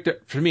perfect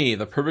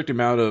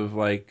amount of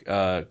like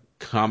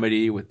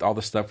comedy with all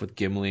the stuff with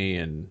Gimli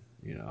and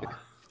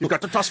You've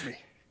got to trust me.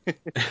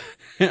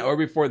 or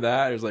before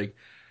that it was like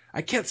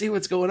I can't see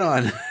what's going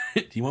on.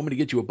 Do you want me to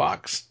get you a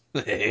box?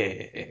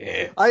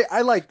 I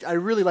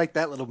really liked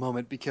that little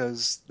moment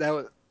because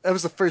that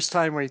was the first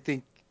time where I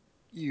think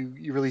you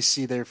really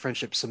see their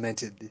friendship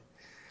cemented.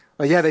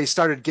 Like, yeah, they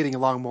started getting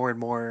along more and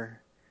more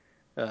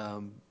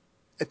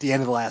at the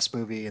end of the last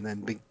movie, and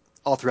then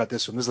all throughout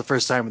this one. This is the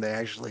first time when they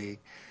actually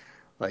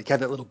like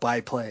had that little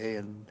byplay.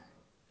 And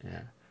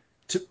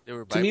to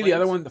me, the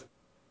other one,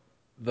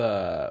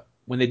 the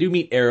when they do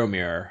meet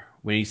Aeromir,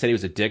 when he said he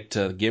was a dick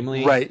to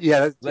Gimli, right?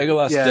 Yeah,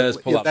 Legolas does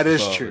pull out. That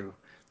is true.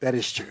 That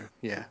is true.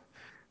 Yeah.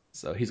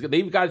 So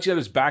they've got each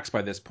other's backs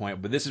by this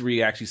point, but this is where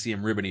you actually see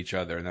them ribbing each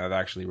other, and they're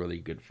actually really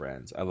good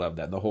friends. I love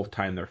that. The whole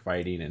time they're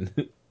fighting, and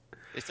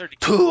they start to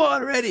 2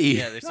 already.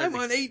 Yeah, I'm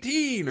on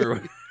 18.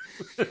 Or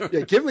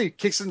yeah, Gimli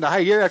kicks him to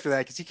high gear after that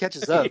because he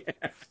catches up.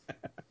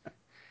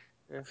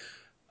 Yeah.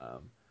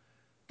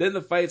 Then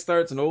the fight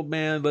starts. An old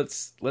man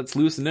lets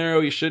loose an arrow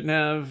you shouldn't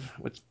have,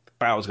 which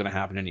that was going to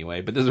happen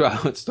anyway. But this is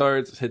how it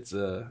starts. Hits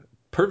a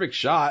perfect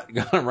shot,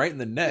 got him right in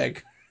the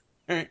neck.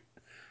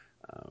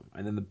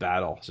 And then the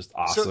battle, just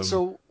awesome.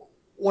 So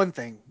one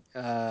thing,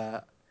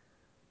 I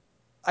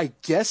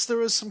guess there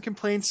was some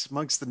complaints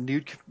amongst the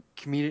nerd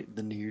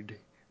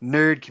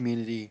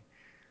community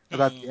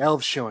about the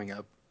elves showing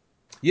up.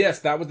 Yes,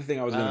 that was the thing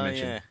I was going to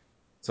mention. Yeah.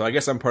 So I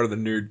guess I'm part of the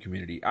nerd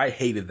community. I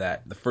hated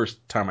that the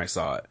first time I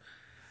saw it.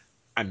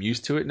 I'm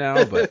used to it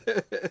now, but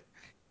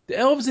the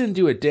elves didn't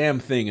do a damn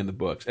thing in the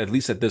books, at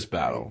least at this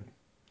battle.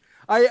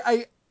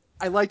 I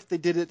liked that they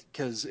did it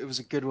because it was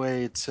a good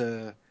way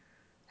to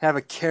have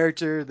a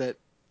character that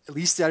at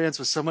least the audience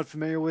was somewhat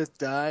familiar with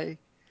die,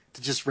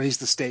 to just raise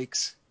the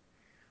stakes,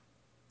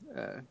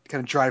 kind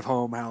of drive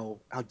home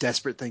how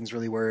desperate things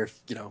really were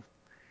if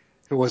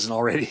it wasn't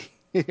already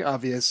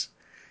obvious.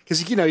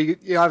 Because you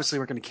obviously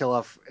weren't going to kill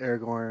off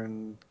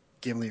Aragorn,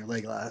 Gimli, or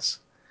Legolas,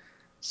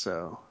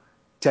 so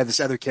to have this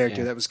other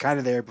character that was kind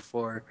of there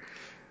before.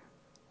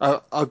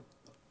 I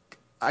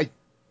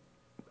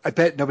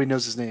bet nobody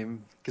knows his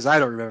name because I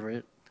don't remember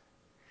it.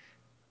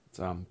 It's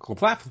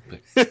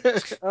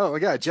Clopalpalpix. Oh my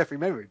god, Jeff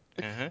remembered.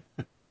 Uh-huh.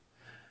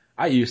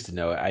 I used to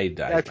know it.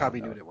 I probably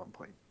knew it at one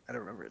point. I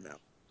don't remember it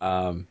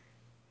now.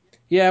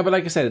 Yeah, but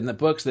like I said, in the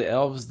books, the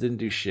elves didn't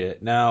do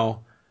shit.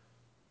 Now,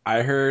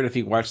 I heard if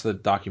you watch the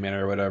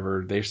documentary or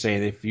whatever, they're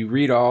saying if you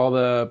read all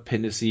the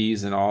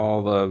appendices and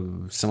all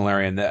the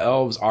similarity, and the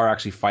elves are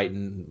actually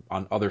fighting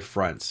on other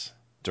fronts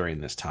during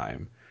this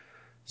time.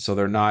 So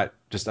they're not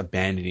just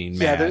abandoning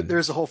man. Yeah,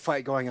 there's a whole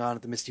fight going on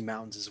at the Misty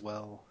Mountains as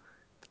well.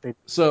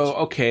 So,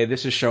 okay,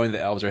 this is showing the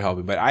elves are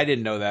helping, but I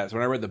didn't know that. So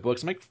when I read the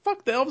books, I'm like,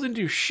 fuck, the elves didn't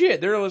do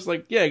shit. They're just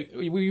like, yeah,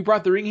 you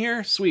brought the ring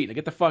here? Sweet, now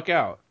get the fuck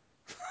out.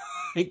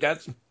 Like,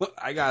 that's what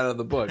I got out of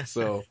the book.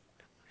 So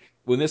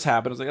when this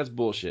happened, I was like, that's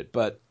bullshit.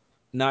 But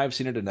now I've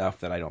seen it enough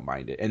that I don't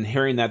mind it. And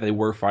hearing that they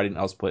were fighting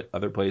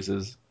other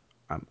places,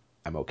 I'm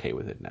okay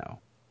with it now.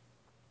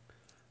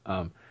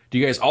 Do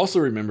you guys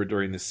also remember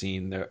during the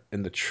scene there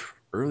in the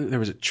there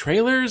was it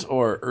trailers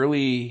or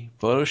early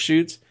photo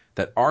shoots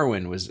that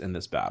Arwen was in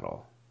this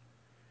battle?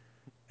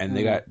 And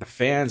the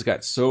fans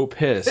got so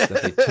pissed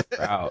that they took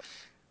her out.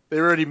 They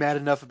were already mad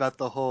enough about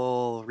the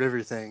whole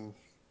river thing.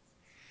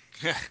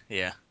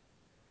 Yeah.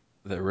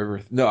 The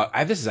river. No,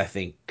 this is, I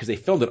think, because they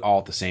filmed it all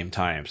at the same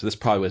time. So this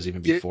probably was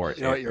even before it.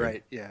 You know what? You're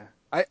right. Yeah.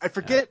 I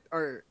forget,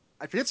 or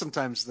I forget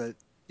sometimes that,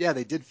 yeah,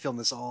 they did film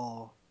this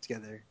all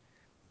together.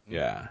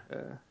 Yeah.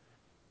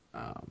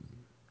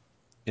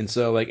 And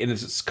so, like, in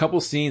this couple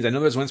scenes, I know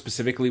there's one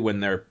specifically when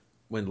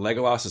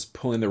Legolas is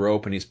pulling the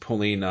rope and he's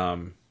pulling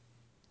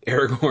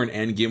Aragorn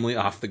and Gimli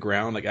off the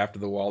ground, like after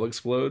the wall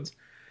explodes.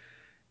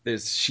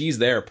 She's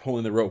there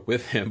pulling the rope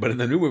with him, but in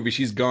the new movie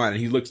she's gone,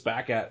 and he looks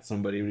back at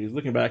somebody, but he's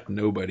looking back at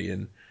nobody.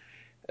 And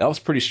that was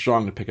pretty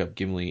strong to pick up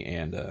Gimli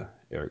and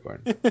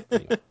Aragorn.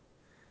 Anyway.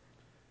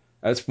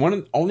 That's one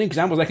of the only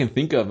examples I can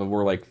think of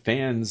where like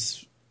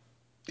fans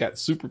got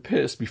super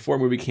pissed before a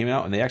movie came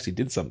out, and they actually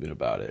did something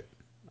about it.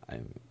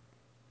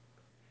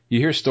 You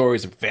hear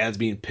stories of fans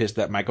being pissed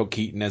at Michael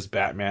Keaton as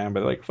Batman, but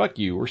they're like, "Fuck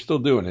you, we're still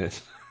doing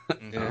it." I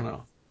don't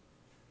know.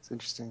 It's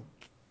interesting.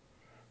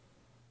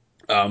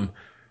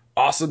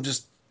 Awesome,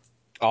 just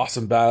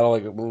awesome battle.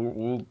 Like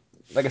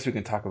I guess we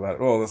can talk about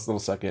it. Oh, this little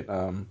second.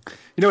 You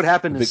know what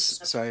happened is,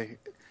 sorry,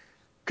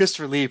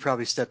 Christopher Lee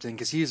probably stepped in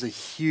because he's a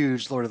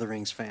huge Lord of the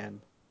Rings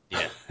fan.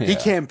 Yeah. He Yeah.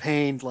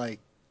 campaigned like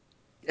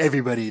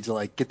everybody to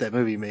like get that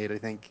movie made. I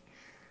think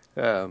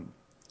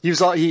he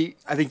was all he.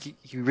 I think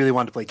he really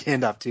wanted to play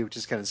Gandalf too, which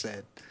is kind of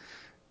sad.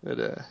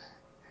 But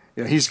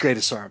he's great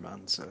as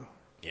Saruman. So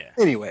Yeah.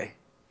 anyway,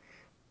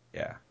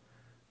 Yeah.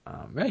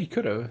 Yeah, he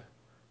could have.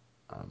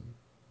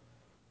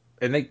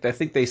 And I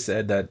think they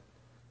said that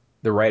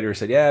the writer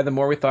said, yeah, the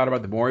more we thought about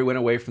it, the more we went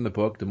away from the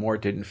book, the more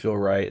it didn't feel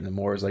right, and the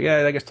more it was like,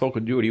 yeah, I guess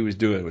Tolkien knew what he was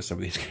doing with some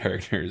of these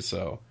characters.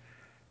 So,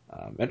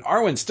 and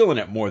Arwen's still in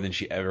it more than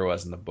she ever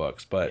was in the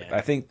books, but Yeah.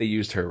 I think they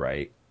used her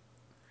right.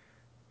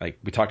 Like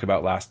we talked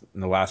about in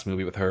the last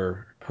movie with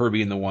her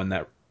being the one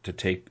to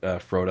take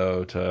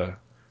Frodo to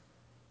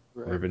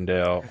right.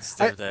 Rivendell.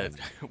 Instead of that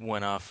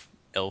one-off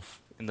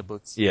elf in the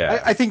books.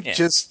 Yeah, I think Yeah.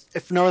 just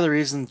if no other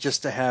reason,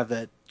 just to have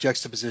that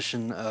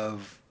juxtaposition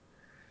of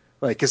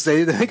like, because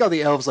they think all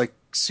the elves like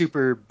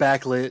super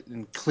backlit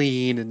and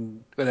clean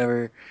and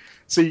whatever.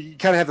 So you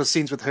kind of have those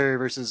scenes with her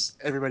versus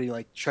everybody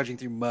like trudging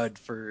through mud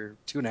for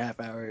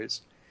 2.5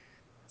 hours.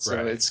 So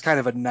Right. it's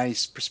kind of a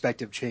nice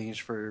perspective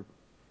change for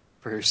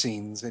her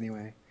scenes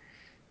anyway.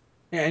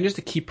 yeah, and just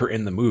to keep her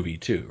in the movie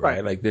too, right?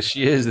 Right. Like this,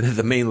 she is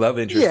the main love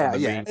interest. Yeah,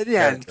 and the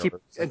yeah, main and character, keep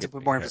so and to get put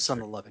the more main emphasis on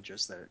the character. love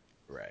interest there.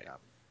 Right.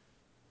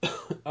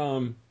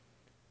 Yeah.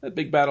 That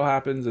big battle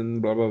happens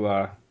and blah blah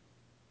blah.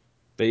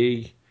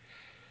 They,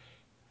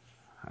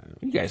 I don't know,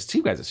 you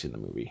guys have seen the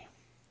movie.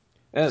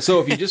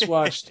 So if you just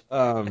watched,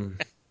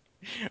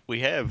 We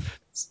have.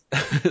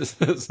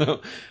 so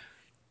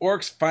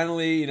orcs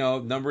finally,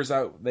 numbers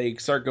out, they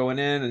start going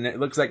in, and it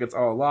looks like it's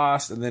all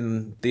lost, and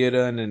then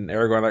Theoden and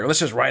Aragorn are like, let's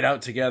just ride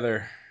out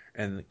together,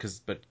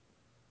 but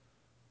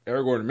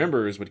Aragorn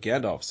remembers what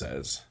Gandalf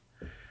says.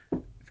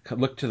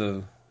 Look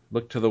to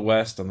the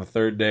west on the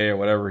third day, or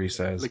whatever he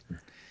says.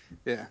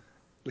 Yeah.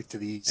 Look to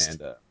the east.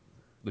 And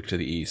look to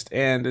the east,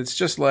 and it's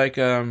just like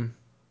I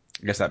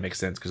guess that makes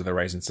sense because of the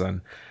rising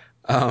sun.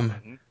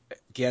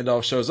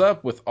 Gandalf shows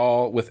up with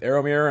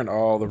Eomer and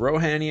all the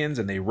Rohanians,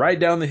 and they ride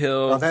down the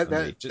hill. Oh,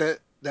 and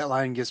that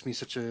line gives me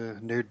such a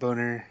nerd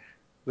boner.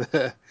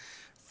 The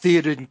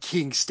Theoden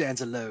King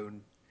stands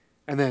alone,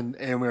 and then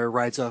Éomer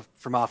rides off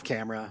from off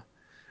camera,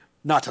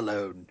 not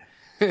alone.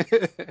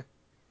 that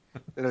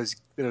always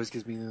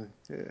gives me a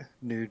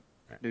nerd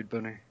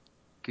boner,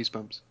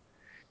 goosebumps.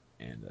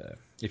 And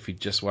if you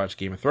just watched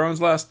Game of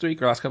Thrones last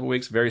couple of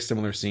weeks, very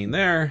similar scene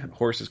there.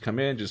 Horses come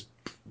in, just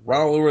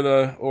run all over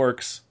the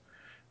orcs.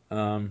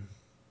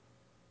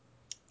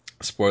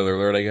 Spoiler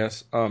alert, I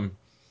guess.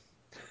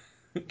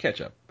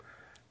 Catch up.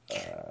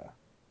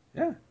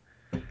 Yeah,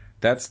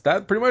 that's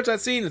pretty much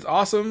that scene. It's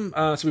awesome.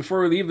 So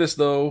before we leave this,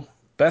 though,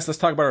 let's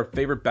talk about our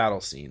favorite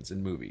battle scenes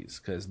in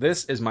movies, because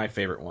this is my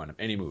favorite one of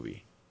any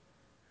movie.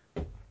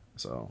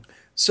 So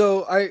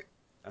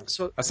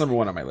that's number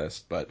one on my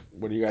list. But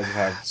what do you guys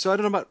have? So I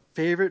don't know about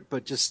favorite,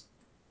 but just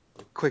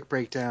quick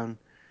breakdown.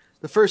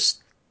 The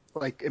first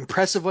like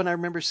impressive one I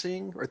remember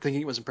seeing or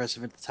thinking it was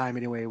impressive at the time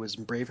anyway was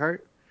in Braveheart.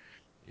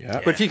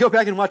 Yeah. But if you go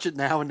back and watch it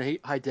now in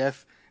high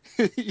def,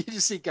 you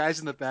just see guys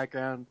in the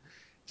background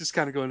just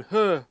kind of going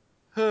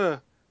huh,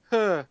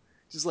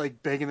 just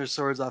like banging their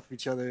swords off of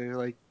each other,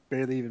 like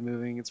barely even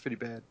moving. It's pretty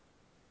bad.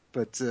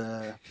 But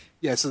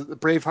yeah, so the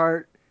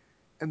Braveheart,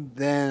 and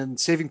then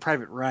Saving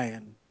Private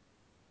Ryan.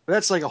 But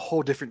that's like a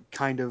whole different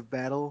kind of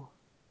battle.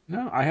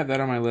 No, I have that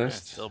on my Yeah,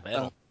 list. still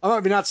battle.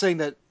 I'm not saying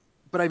that,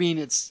 but I mean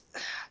it's.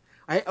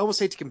 I almost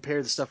hate to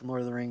compare the stuff in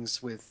Lord of the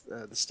Rings with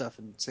the stuff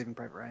in Saving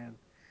Private Ryan,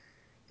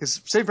 because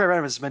Saving Private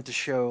Ryan was meant to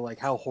show like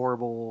how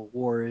horrible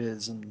war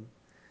is, and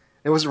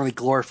it wasn't really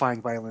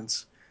glorifying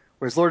violence.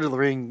 Whereas Lord of the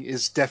Ring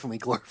is definitely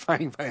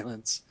glorifying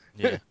violence,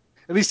 Yeah.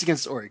 at least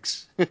against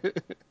orcs. Yeah,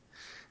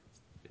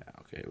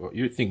 okay. Well,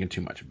 you're thinking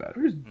too much about it.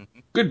 There's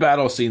good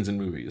battle scenes in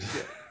movies.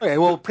 Okay,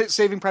 well,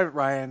 Saving Private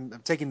Ryan,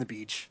 I'm taking the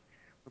beach.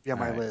 Would be on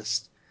my All right.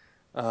 list.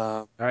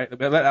 All right,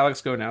 let Alex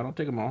go now. Don't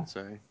take them all.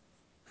 Sorry.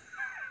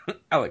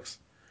 Alex.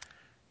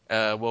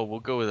 Well, we'll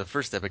go with the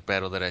first epic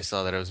battle that I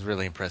saw that I was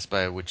really impressed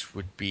by, which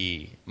would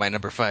be my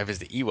number 5 is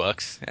the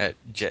Ewoks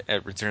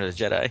at Return of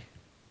the Jedi.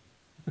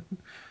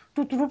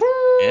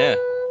 Yeah.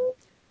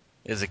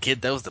 As a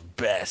kid, that was the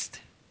best.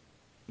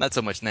 Not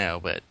so much now,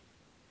 but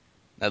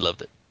I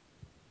loved it.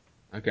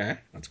 Okay,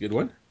 that's a good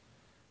one.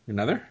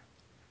 Another?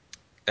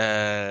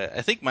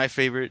 I think my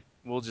favorite,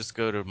 we'll just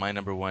go to my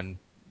number 1,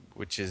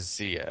 which is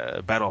the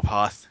Battle of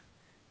Hoth.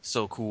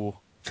 So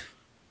cool.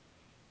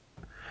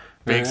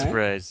 Big All right.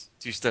 surprise.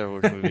 2 Star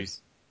Wars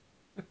movies.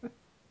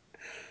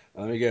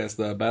 Let me guess.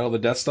 The Battle of the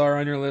Death Star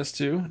on your list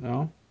too?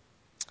 No.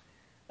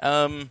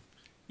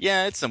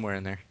 Yeah, it's somewhere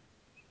in there.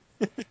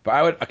 But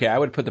I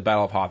would put the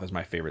Battle of Hoth as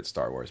my favorite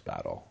Star Wars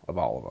battle of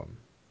all of them.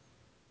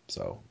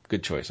 So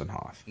good choice on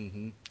Hoth.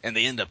 Hmm. And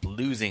they end up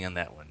losing on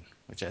that one,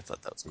 which I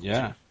thought that was cool.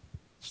 Yeah,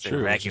 it's They're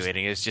true.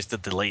 evacuating. It's just a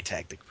delay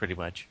tactic, pretty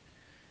much.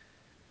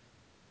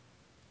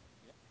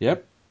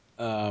 Yep.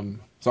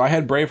 So I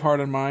had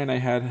Braveheart in mine. I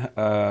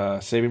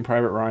had Saving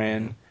Private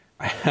Ryan.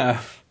 I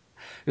have.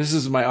 This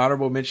is my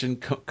honorable mention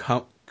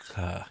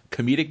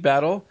comedic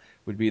battle.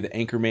 would be the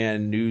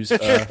Anchorman news fight.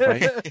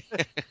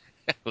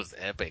 That was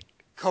epic.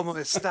 Como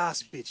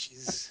estas,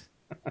 bitches?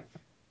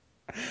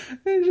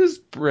 And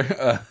just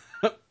what's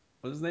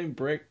his name?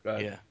 Brick.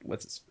 Yeah.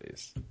 What's his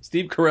face?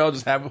 Steve Carell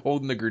just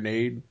holding the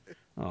grenade.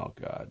 Oh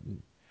God!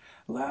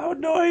 Loud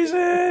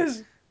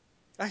noises.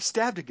 I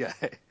stabbed a guy.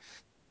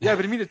 Yeah,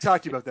 but I mean to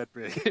talk to you about that,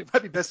 Brick. It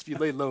might be best if you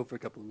lay low for a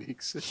couple of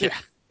weeks. Yeah.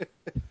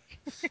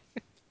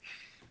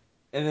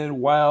 And then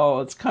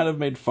while it's kind of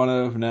made fun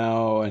of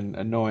now and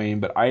annoying,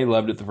 but I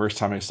loved it the first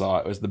time I saw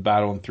it, was the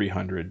battle in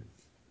 300.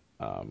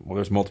 Well,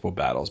 there's multiple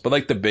battles, but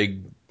like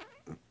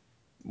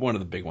one of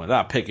the big ones.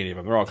 Not pick any of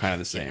them; they're all kind of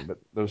the same. But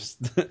those,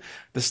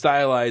 the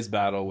stylized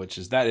battle,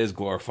 that is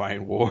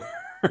glorifying war,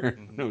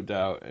 no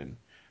doubt, and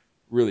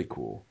really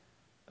cool.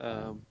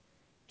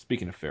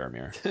 Speaking of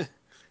Faramir,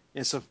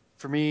 Yeah, so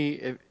for me,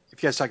 if you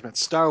guys talking about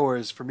Star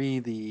Wars, for me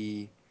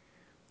the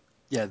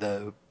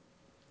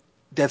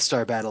Death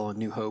Star battle in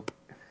New Hope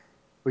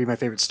would be my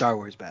favorite Star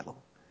Wars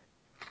battle.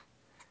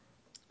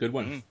 good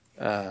one.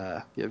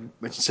 You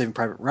mentioned Saving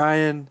Private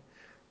Ryan,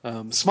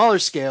 smaller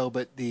scale,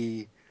 but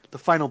the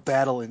final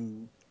battle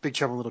in Big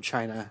Trouble in Little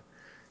China,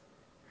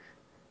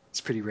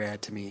 it's pretty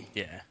rad to me.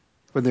 Yeah.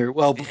 When they're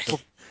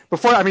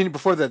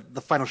before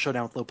the final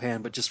showdown with Lo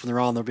Pan, but just when they're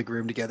all in their big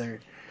room together.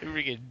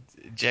 Freaking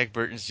Jack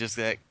Burton's just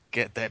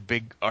get that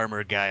big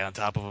armor guy on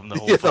top of him the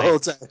whole Yeah, fight. the whole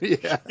time.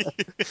 Yeah.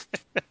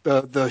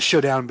 the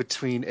showdown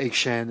between Egg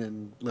Shen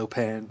and Lo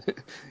Pan.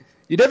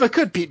 You never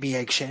could beat me,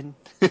 Egg Shen.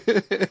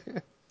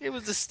 It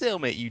was a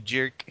stalemate, you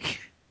jerk.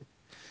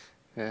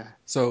 Yeah.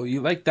 So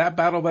you like that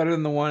battle better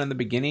than the one in the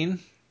beginning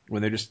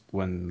when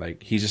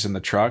he's just in the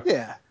truck?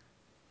 Yeah.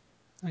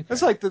 Okay.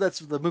 That's like that's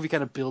the movie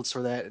kind of builds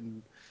for that,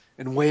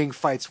 and Wang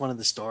fights one of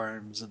the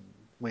storms and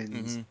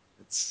wins. Mhm.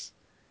 It's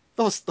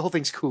the whole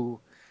thing's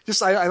cool.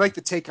 Just I like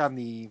the take on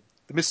the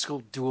mystical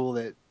duel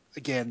that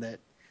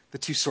the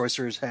two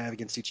sorcerers have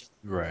against each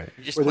other. Right.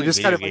 You're just Where they're playing just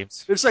video kind of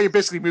games. they're just like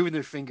basically moving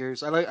their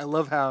fingers. I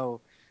love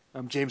how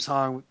James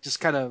Hong just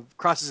kind of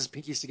crosses his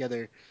pinkies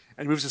together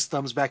and moves his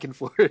thumbs back and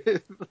forth.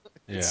 It's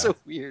Yeah. so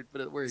weird, but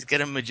it works. He's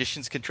got a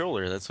magician's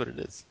controller. That's what it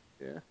is.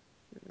 Yeah.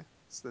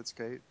 So that's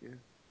great. Yeah.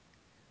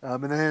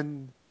 And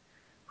then,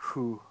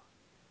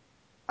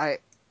 I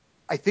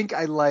think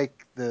I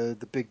like the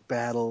big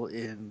battle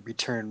in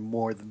Return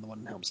more than the one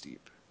in Helm's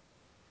Deep.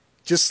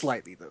 Just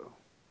slightly though.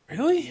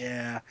 Really?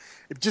 Yeah.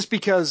 Just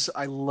because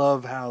I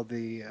love how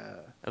the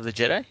Of the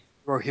Jedi?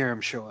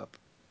 Rohirrim show up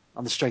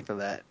on the strength of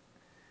that.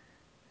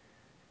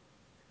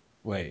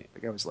 Wait.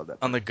 Like, I always love that.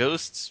 On the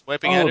ghosts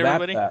wiping Oh, out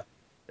everybody? that.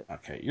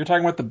 Okay, you're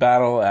talking about the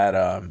battle at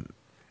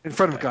In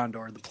front of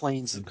Gondor, the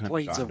plains In front of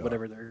plains of Gondor.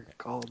 whatever they're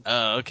called.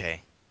 Oh,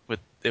 okay. With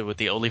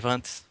the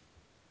Olifants?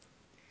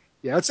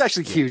 Yeah, it's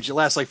actually huge. It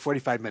lasts like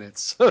 45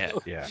 minutes. Yeah.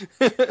 Yeah.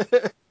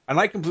 And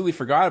I completely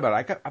forgot about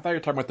it. I thought you were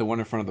talking about the one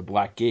in front of the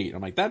Black Gate.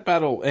 I'm like, that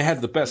battle, it had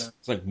the best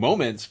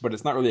moments, but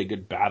it's not really a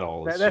good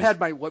battle. It's That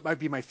just- had what might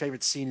be my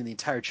favorite scene in the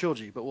entire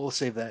trilogy, but we'll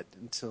save that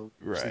until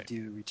they Right.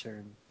 do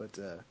return. But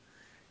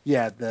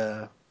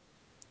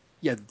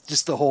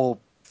just the whole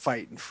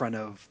fight in front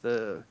of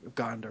the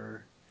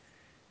Gondor,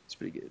 it's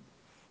pretty good.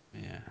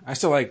 Yeah, I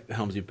still like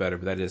Helm's Deep better,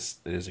 but that is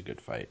a good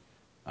fight.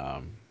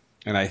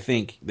 And I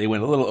think they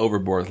went a little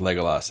overboard with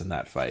Legolas in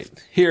that fight.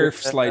 Here,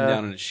 sliding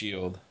down on a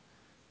shield.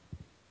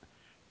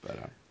 But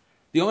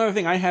the only other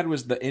thing I had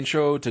was the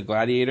intro to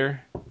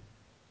Gladiator.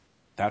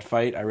 That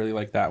fight, I really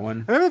like that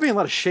one. I remember there being a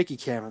lot of shaky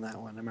cam in that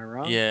one. Am I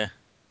wrong? Yeah.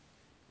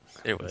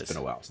 It was. It's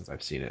been a while since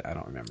I've seen it. I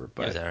don't remember, It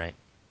was but alright.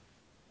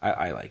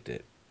 I liked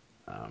it.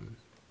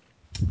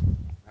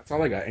 That's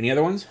all I got. Any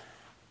other ones?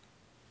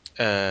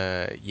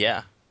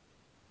 Yeah.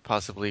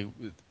 Possibly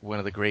one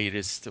of the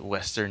greatest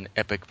Western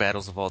epic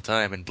battles of all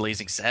time in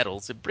Blazing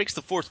Saddles. It breaks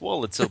the fourth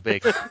wall, it's so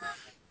big.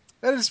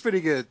 That is pretty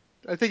good.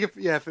 I think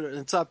if in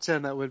the top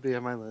 10, that would be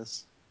on my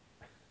list.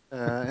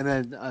 And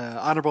then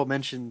honorable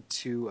mention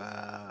to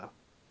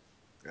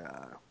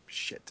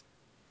shit.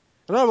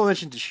 An honorable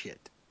mention to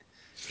shit.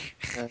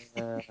 I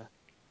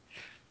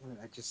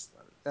just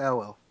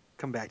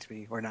come back to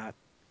me or not.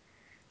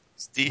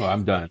 Well,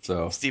 I'm done.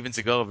 So Steven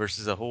Seagal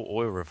versus a whole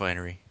oil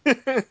refinery.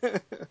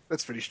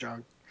 That's pretty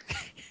strong.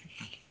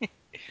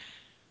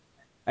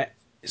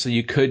 So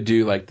you could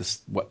do like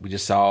this, what we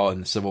just saw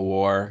in Civil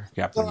War,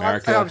 Captain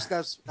America. That's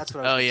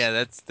what I was Oh yeah,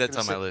 that's gonna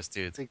on my say. list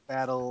too. Big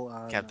battle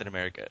on Captain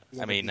America.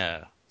 yeah, I mean,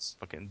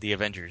 fucking the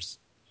Avengers.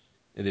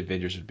 The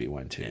Avengers would be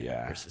one too.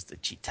 Yeah. Versus the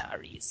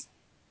Chitaris.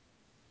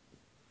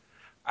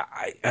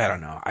 I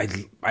don't know.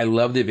 I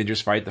love the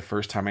Avengers fight the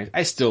first time.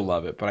 I still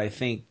love it, but I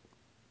think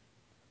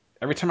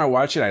every time I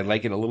watch it, I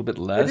like it a little bit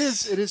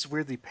less. It is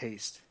weirdly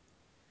paced.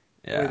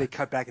 The Yeah. way they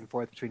cut back and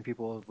forth between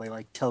people, they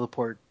like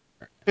teleport.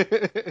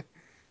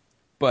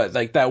 But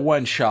like that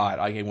one shot,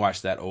 I can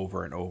watch that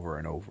over and over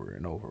and over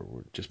and over.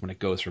 Just when it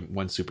goes from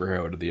one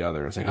superhero to the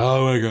other, it's like,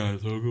 oh my god,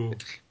 it's so cool.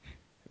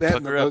 That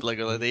and Pucker the- up,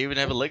 Legolas. They even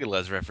have a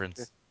Legolas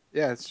reference.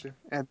 Yeah, that's true.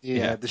 And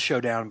Yeah. the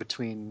showdown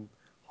between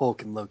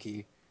Hulk and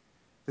Loki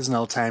is an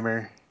all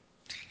timer.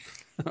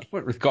 I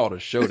wouldn't call it a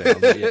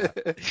showdown, but yeah.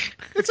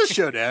 It's a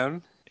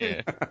showdown.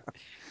 Yeah.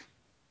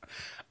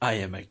 I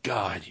am a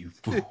god, you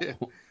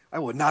fool. I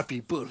will not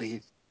be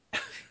bullied.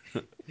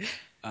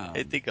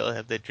 I think I'll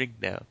have that drink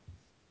now.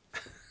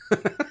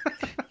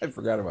 I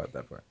forgot about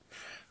that part.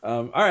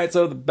 All right,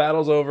 so the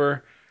battle's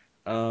over.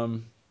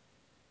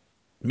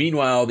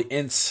 Meanwhile, the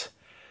Ents,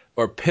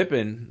 or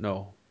Pippin,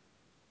 no.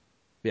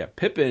 Yeah,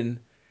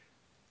 Pippin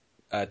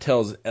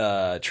tells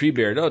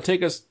Treebeard, "Oh,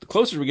 take us. The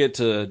closer we get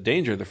to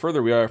danger, the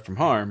further we are from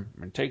harm,"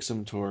 and takes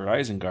him toward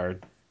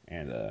Isengard.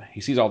 And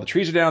he sees all the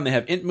trees are down. They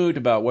have Entmoot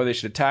about whether they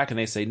should attack, and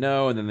they say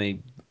no, and then they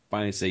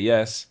finally say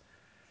yes.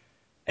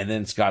 And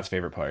then Scott's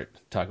favorite part.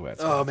 Talk about it,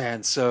 Scott. Oh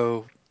man,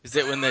 so Is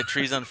that when that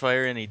tree's on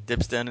fire and he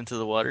dips down into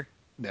the water?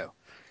 no.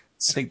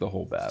 I think the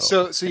whole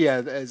battle. So yeah,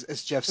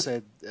 as Jeff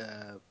said,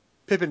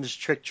 Pippin has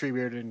tricked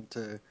Treebeard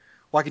into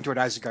walking toward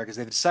Isengard because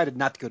they've decided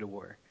not to go to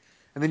war.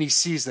 And then he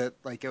sees that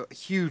like a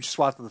huge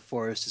swath of the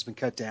forest has been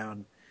cut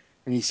down,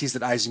 and he sees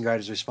that Isengard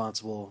is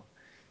responsible,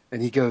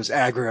 and he goes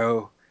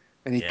aggro,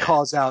 and he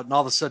calls out, and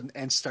all of a sudden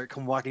Ents start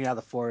come walking out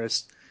of the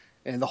forest,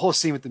 and the whole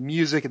scene with the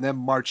music and them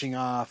marching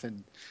off,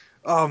 and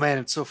oh man,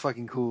 it's so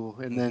fucking cool.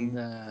 And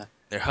then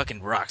They're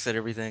hucking rocks at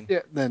everything.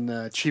 yeah, then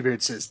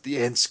Treebeard says,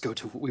 "The Ents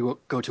we will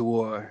go to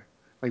war,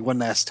 like one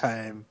last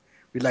time.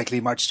 We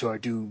likely march to our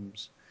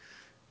dooms."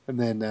 And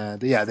then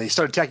they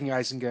start attacking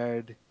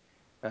Isengard.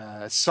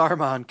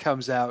 Saruman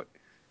comes out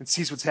and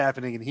sees what's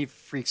happening, and he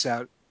freaks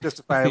out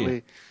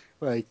justifiably.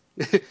 Like,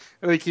 I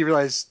think he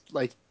realized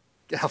like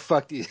how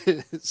fucked he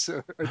is,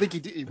 or I think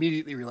he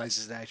immediately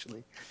realizes it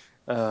actually.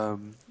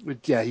 But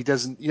yeah, he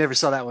doesn't. You never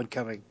saw that one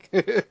coming.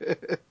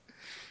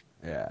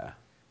 Yeah.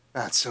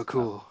 That's so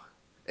cool.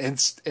 And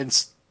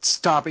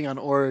stomping on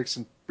orcs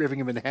and ripping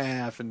them in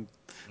half and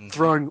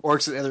throwing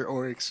orcs at other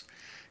orcs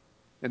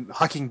and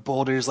hucking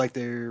boulders like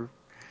they're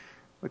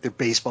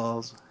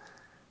baseballs.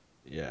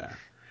 Yeah.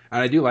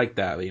 And I do like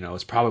that,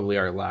 it's probably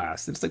our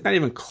last. It's like not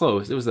even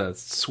close. It was a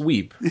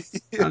sweep.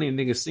 I don't even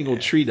think a single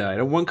tree died.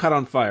 And one caught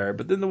on fire,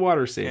 but then the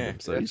water saved him,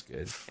 so he's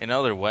good. And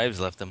all their wives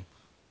left them.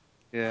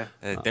 Yeah.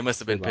 They must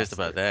have been pissed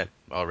about that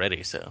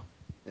already, so.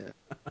 Yeah.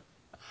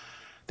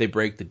 They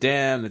break the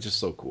dam. It's just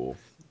so cool.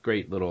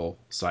 Great little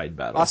side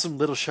battle. Awesome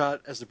little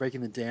shot as they're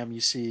breaking the dam.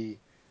 You see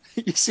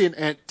an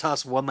ant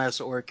toss one last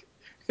orc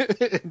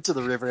into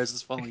the river as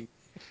it's falling.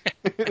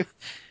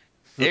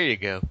 There you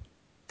go.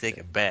 Take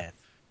a bath.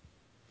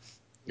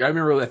 I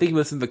remember, I think you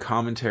listened to the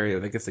commentary, I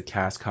think it's the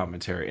cast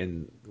commentary,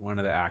 and one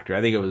of the actors,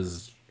 I think it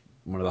was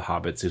one of the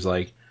hobbits, who's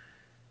like,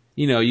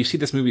 you see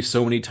this movie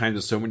so many times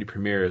with so many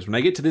premieres. When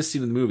I get to this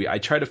scene in the movie, I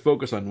try to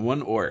focus on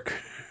one orc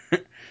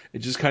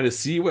and just kind of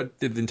see what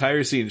the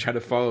entire scene, try to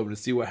follow him to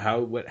see what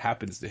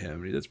happens to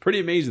him. It's pretty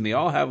amazing. They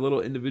all have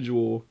little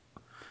individual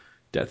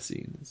death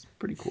scenes. It's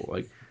pretty cool.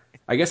 Like,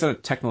 I guess on a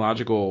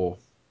technological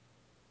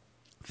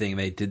thing,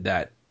 they did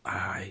that.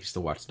 I used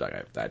to watch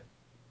that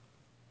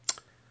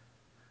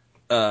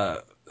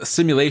a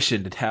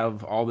simulation to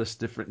have all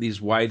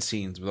these wide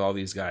scenes with all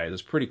these guys.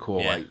 It's pretty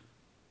cool. Yeah.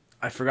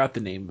 I forgot the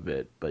name of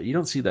it, but you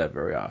don't see that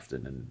very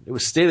often. And it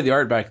was state of the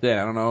art back then.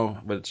 I don't know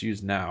what it's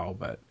used now,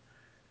 but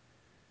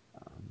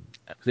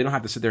they don't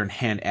have to sit there and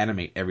hand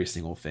animate every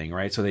single thing,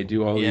 right? So they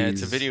do all these. Yeah,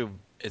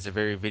 it's a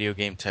very video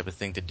game type of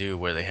thing to do,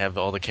 where they have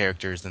all the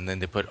characters and then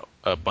they put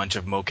a bunch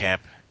of mocap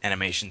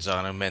animations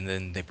on them, and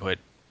then they put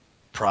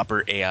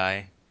proper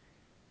AI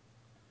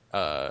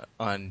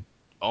on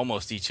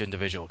almost each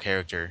individual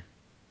character,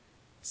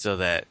 so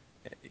that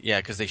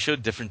because they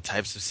showed different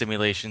types of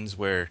simulations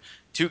where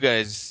two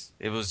guys,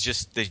 they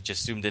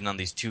just zoomed in on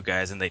these two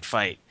guys and they'd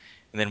fight,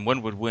 and then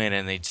one would win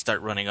and they'd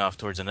start running off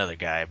towards another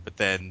guy, but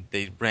then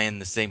they ran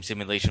the same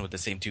simulation with the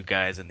same two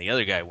guys and the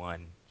other guy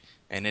won,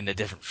 and in a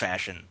different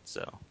fashion.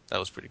 So that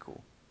was pretty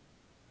cool.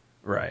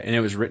 Right, and it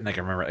was written, I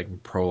remember, in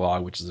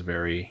Prolog, which is a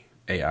very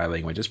AI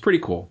language. It's pretty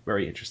cool,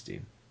 very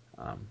interesting.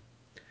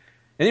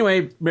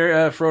 Anyway,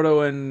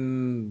 Frodo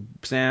and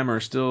Sam are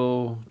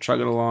still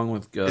chugging along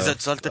with. Is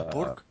that salted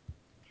pork?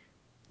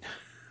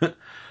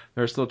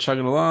 They're still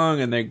chugging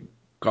along, and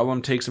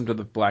Gollum takes them to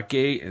the Black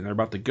Gate, and they're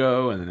about to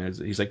go, and then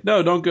he's like,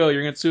 "No, don't go.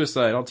 You're gonna get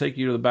suicide. I'll take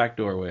you to the back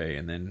doorway."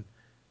 And then,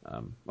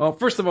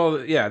 first of all,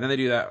 then they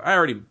do that.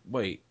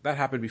 That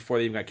happened before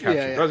they even got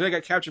captured. Yeah. They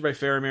got captured by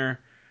Faramir,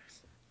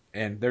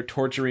 and they're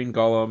torturing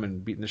Gollum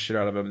and beating the shit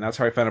out of him, and that's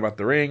how he found out about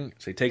the ring.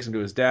 So he takes him to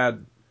his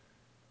dad.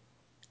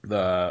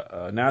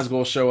 The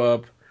Nazgul show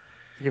up.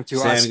 Give to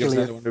Sam gives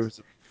Osgiliath. one of his,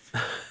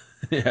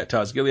 to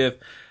Osgiliath.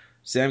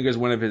 Sam gives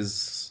one of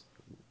his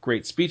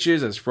great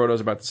speeches as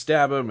Frodo's about to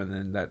stab him, and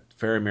then that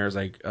Faramir's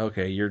like,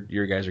 "Okay,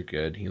 your guys are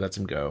good." He lets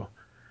him go,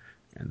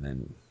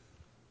 and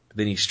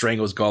then he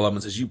strangles Gollum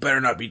and says, "You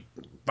better not be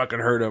fucking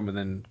hurt him." And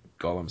then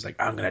Gollum's like,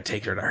 "I'm gonna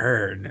take her to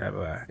her." And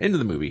end of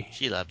the movie.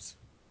 She loves.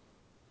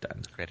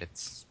 Done.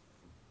 Credits.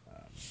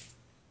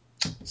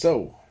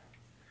 So,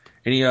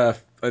 any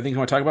I think you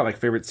want to talk about, like,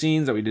 favorite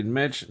scenes that we didn't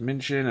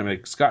mention. I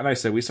mean, Scott and I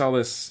said we saw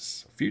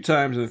this a few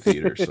times in the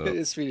theater. So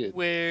Yes, we did.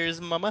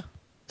 Where's Mama?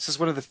 This is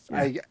one of the.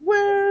 I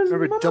where's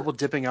remember Mama? double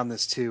dipping on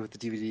this too with the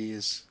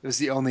DVDs. It was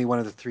the only one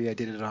of the three I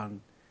did it on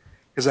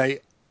because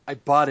I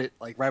bought it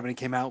like right when it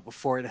came out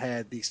before it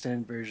had the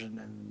extended version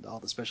and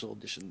all the special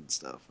edition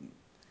stuff. And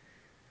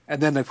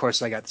And then, of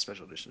course, I got the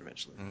special edition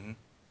eventually. Mhm.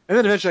 And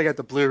then eventually I got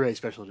the Blu-ray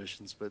special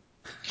editions, but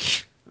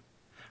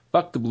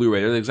Fuck the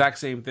Blu-ray. They're the exact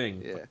same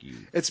thing. yeah. Fuck you.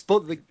 It's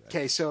both.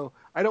 Okay, so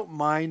I don't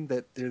mind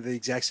that they're the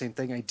exact same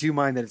thing. I do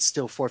mind that it's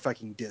still 4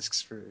 fucking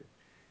discs for.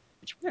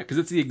 Yeah, because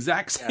it's the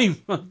exact same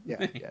fucking Yeah,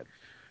 thing. yeah.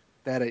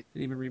 That I. Didn't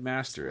even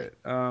remaster it.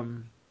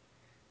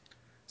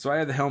 So I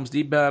had the Helm's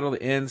Deep battle,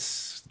 the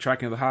Ents,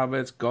 Tracking of the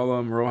Hobbits,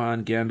 Gollum,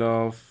 Rohan,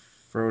 Gandalf,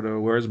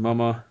 Frodo, Where's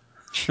Mama,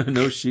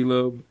 No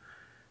Shelob,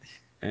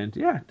 and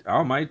yeah,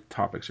 all my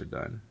topics are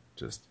done.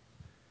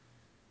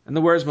 And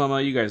the Where's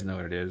Mama, you guys know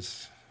what it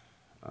is.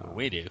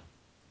 We do.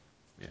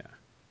 Yeah,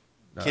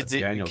 Kids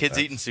Daniel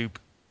eating does. soup.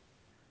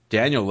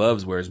 Daniel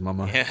loves Where's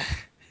Mama. Yeah.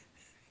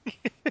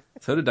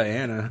 So did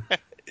Diana.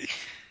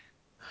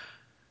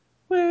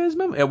 Where's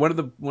Mama? Yeah, one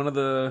of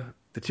the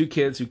two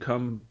kids who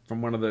come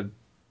from one of the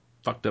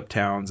fucked up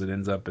towns and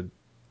ends up in.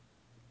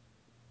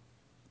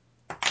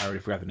 I already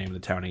forgot the name of the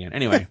town again.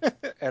 Anyway,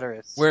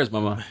 Edoras. Where's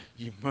Mama?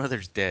 Your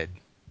mother's dead.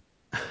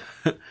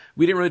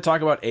 We didn't really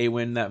talk about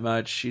Awen that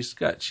much.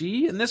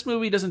 She in this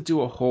movie doesn't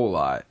do a whole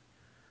lot,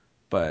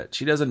 but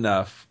she does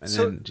enough, and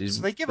then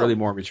she's they give really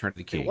more Return of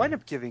the They King. wind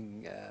up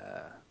giving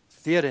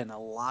Theoden a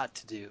lot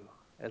to do,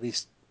 at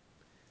least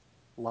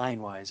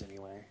line-wise,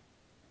 anyway.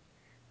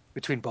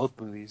 Between both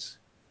movies,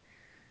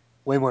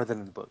 way more than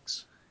in the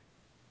books.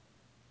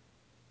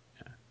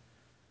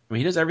 I mean,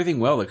 he does everything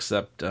well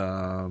except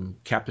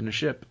captain a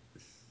ship.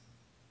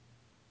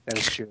 That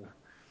is true.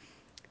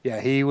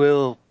 Yeah, he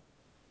will.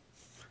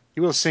 He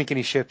will sink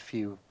any ship if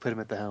you put him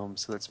at the helm.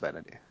 So that's a bad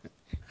idea.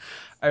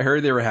 I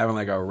heard they were having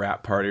like a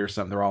rap party or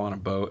something. They're all on a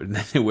boat, and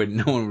then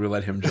no one would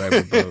let him drive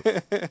the boat.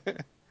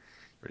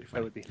 Pretty funny.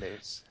 That would be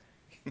hilarious.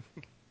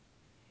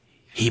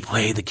 He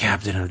played the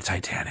captain of the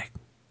Titanic.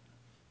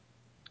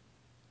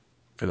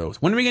 For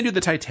those, when are we gonna do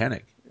the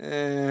Titanic?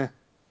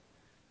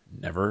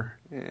 Never.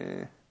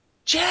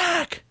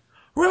 Jack,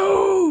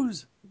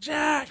 Rose,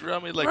 Jack.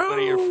 Draw me like Rose. one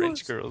of your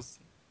French girls.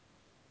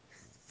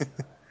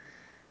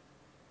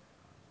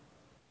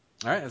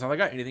 All right, that's all I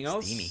got. Anything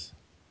else? Steamy.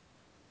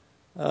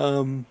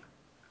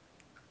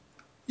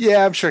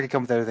 Yeah, I'm sure I could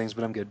come with other things,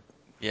 but I'm good.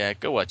 Yeah,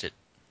 go watch it.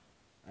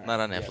 Not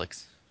on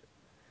Netflix.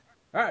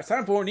 All right, it's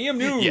time for Neum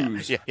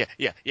News. Yeah.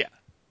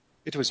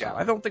 It was.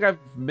 I don't think I've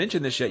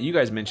mentioned this yet. You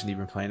guys mentioned you've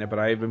been playing it, but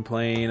I've been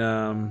playing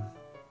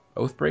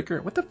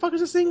Oathbreaker. What the fuck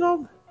is this thing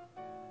called?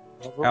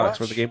 Overwatch? Alex,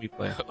 what's the game you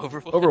play?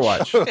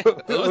 Overwatch.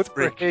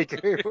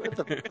 Oathbreaker. What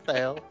the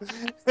hell?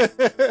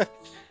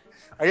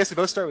 I guess we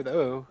both start with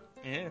O.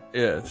 Yeah.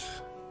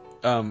 Yes.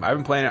 I've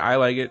been playing it. I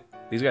like it.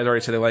 These guys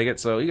already said they like it,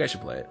 so you guys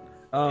should play it.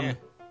 Yeah.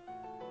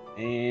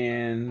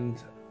 And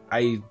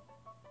I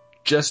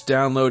just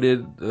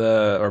downloaded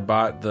or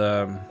bought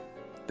the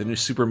new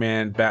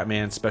Superman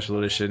Batman Special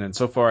Edition, and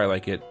so far I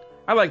like it.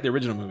 I like the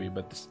original movie,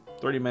 but this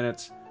 30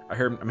 minutes,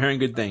 I'm hearing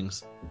good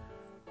things.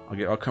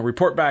 I'll come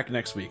report back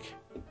next week.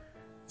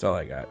 That's all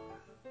I got.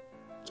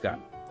 Scott.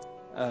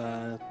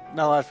 Not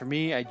a lot for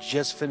me. I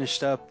just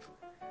finished up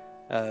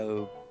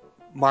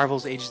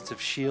Marvel's Agents of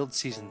S.H.I.E.L.D.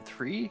 Season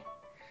 3.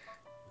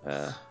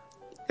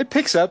 It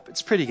picks up.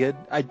 It's pretty good.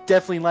 I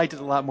definitely liked it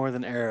a lot more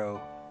than Arrow.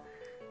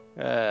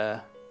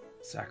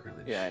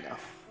 Sacrilege. Yeah,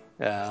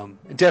 I know.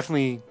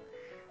 Definitely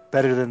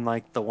better than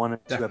like the one or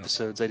two Definitely.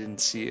 episodes I didn't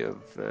see of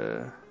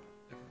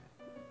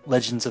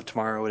Legends of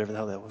Tomorrow, whatever the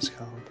hell that was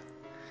called.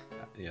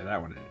 Yeah,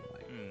 that one I didn't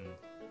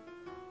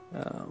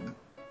like.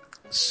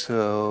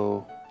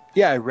 So,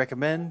 yeah, I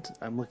recommend.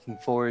 I'm looking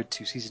forward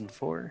to season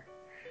 4.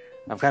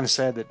 I'm kind of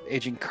sad that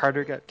Agent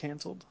Carter got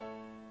canceled.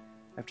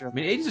 After I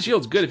mean, Agents of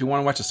S.H.I.E.L.D.'s good if you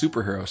want to watch a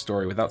superhero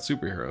story without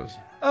superheroes.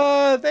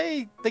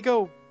 they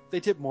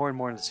dip more and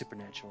more into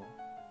supernatural.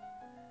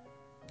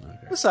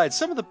 Okay. Besides,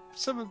 some of the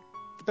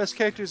best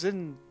characters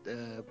in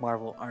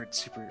Marvel aren't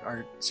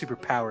super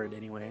powered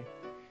anyway.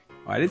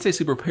 Well, I didn't say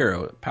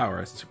superhero power.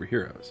 I said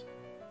superheroes.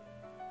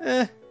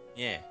 Eh,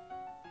 Yeah.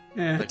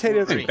 Yeah.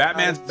 Potatoes Hey, are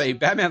Batman's potatoes.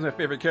 Batman's my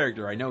favorite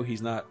character. I know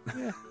he's not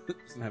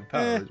doesn't have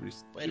powers. But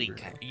he's But he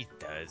superhero.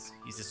 does.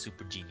 He's a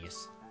super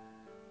genius.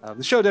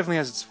 the show definitely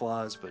has its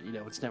flaws, but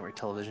it's network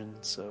television,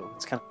 so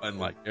it's kind of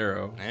Unlike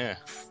Arrow. Yeah.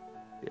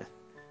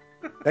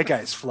 that guy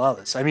is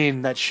flawless. I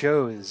mean, that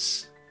show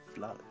is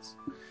flawless.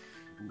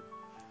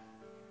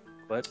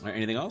 But All right,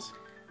 anything else?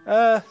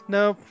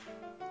 no.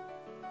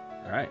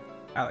 All right,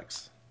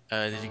 Alex.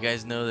 Did you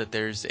guys know that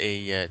there's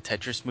a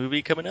Tetris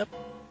movie coming up?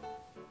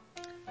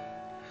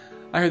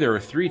 I heard there were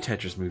 3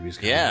 Tetris movies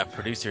coming Yeah, out.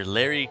 producer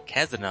Larry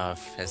Kazanov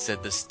has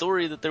said the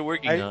story that they're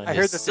working on I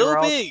heard is that they were so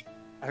all- big.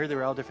 I heard they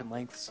were all different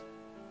lengths.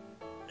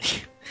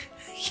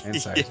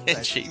 And sizes.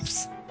 And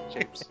shapes.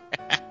 Shapes.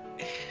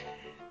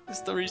 The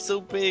story's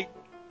so big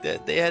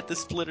that they had to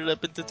split it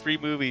up into 3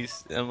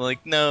 movies. And I'm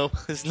like, no,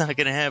 it's not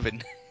gonna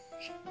happen.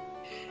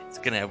 It's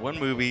gonna have one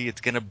movie,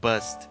 it's gonna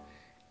bust,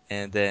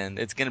 and then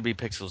it's gonna be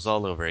Pixels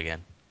all over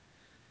again.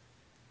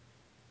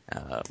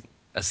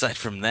 Aside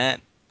from that,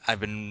 I've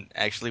been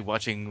actually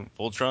watching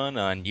Voltron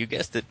on, you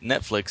guessed it,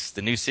 Netflix,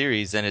 the new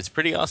series, and it's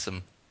pretty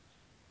awesome.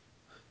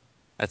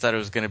 I thought it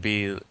was gonna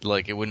be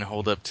like it wouldn't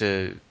hold up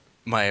to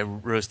my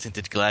rose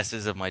tinted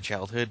glasses of my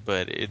childhood,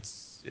 but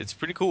it's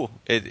pretty cool.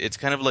 It's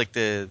kind of like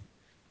the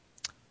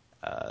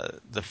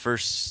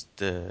first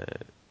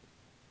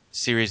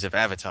series of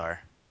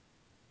Avatar,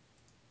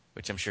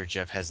 which I'm sure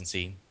Jeff hasn't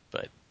seen,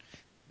 but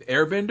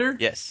Airbender?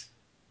 yes,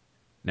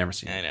 Never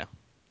seen I it. know.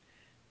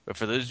 But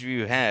for those of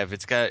you who have,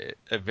 it's got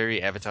a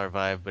very Avatar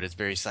vibe, but it's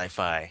very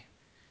sci-fi.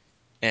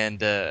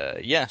 And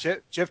yeah,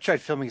 Jeff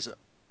tried filming his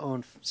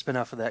own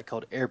spin-off of that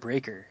called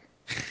Airbreaker.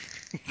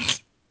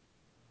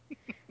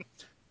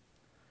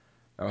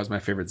 That was my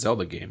favorite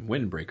Zelda game,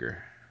 Windbreaker.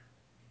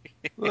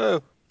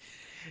 Whoa.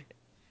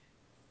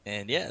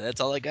 and yeah,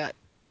 that's all I got.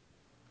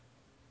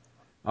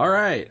 All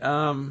right.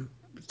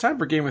 It's time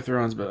for Game of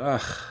Thrones,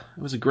 but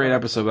it was a great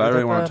episode, but I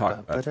really want to talk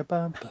about it.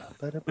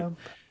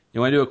 You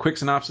want to do a quick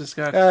synopsis,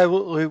 Scott?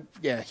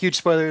 Yeah, huge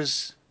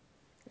spoilers,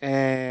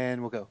 and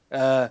we'll go.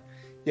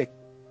 Yeah,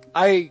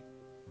 I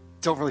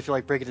don't really feel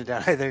like breaking it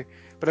down either,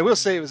 but I will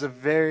say it was a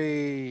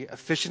very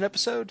efficient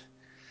episode.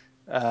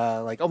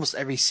 Like almost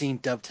every scene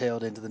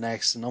dovetailed into the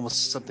next, and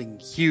almost something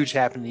huge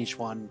happened in each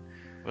one,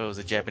 Well, it was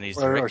a Japanese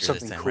or director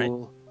something this time,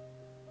 cool.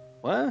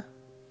 right? What?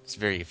 It's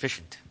very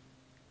efficient.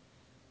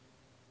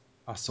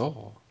 I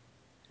saw.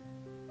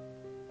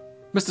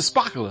 Mr.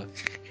 Spockula.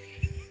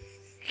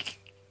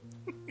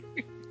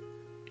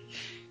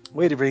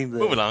 Way to bring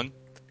Move along.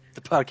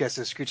 the podcast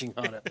to a screeching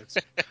halt, Alex.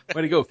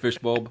 Way to go,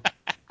 Fishbulb.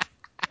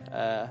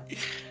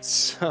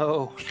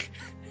 So,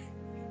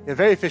 a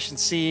very efficient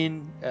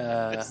scene.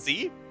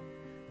 See?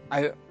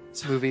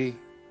 Movie.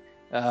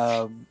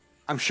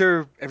 I'm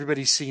sure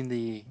everybody's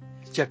seen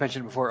Jeff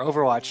mentioned it before,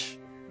 Overwatch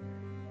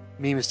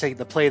meme is taking,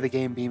 the play of the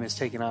game meme is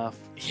taken off.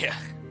 Yeah.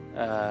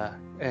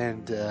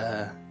 And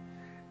a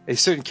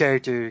certain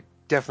character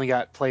definitely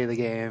got play of the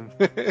game.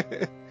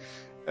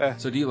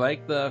 So do you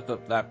like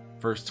that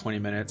first 20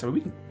 minutes? I mean,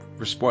 we can,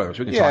 for spoilers,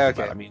 we can Yeah, talk okay.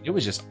 about it. I mean, it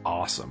was just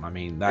awesome. I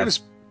mean, It that was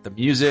the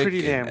music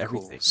pretty damn and cool.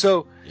 everything.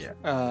 So, Yeah.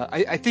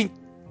 I think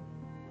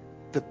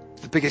the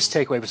biggest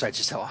takeaway, besides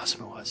just how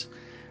awesome it was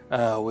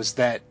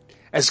that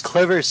as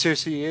clever as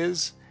Cersei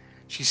is,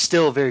 she's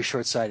still very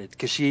short-sighted,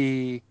 because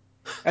she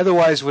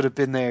otherwise would have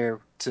been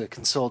there to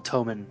console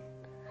Tommen.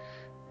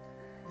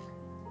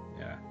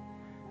 Yeah.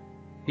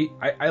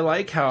 I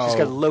like how She's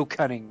got low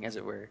cunning, as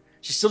it were.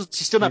 She's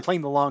still not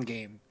playing the long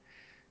game.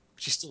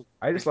 She's still.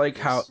 I just like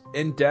how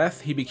in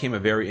death he became a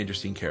very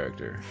interesting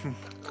character.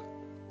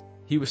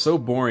 He was so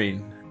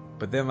boring,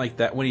 but then like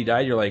that when he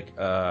died, you're like,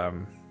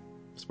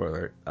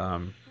 spoiler,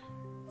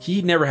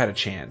 he never had a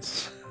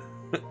chance.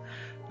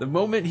 The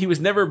moment he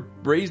was never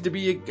raised to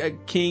be a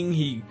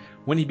king,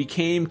 when he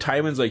became,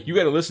 Tywin's like, you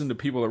got to listen to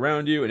people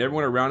around you, and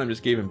everyone around him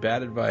just gave him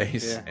bad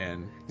advice. Yeah.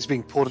 And He's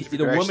being pulled into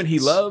the woman he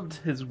loved,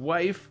 his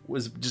wife,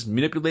 was just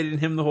manipulating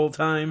him the whole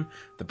time.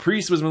 The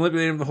priest was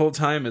manipulating him the whole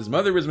time. His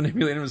mother was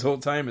manipulating him the whole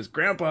time. His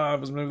grandpa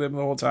was manipulating him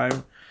the whole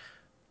time.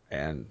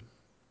 And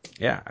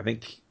yeah, I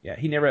think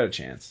he never had a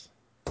chance.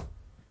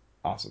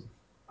 Awesome.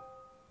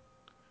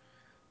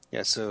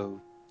 Yeah, so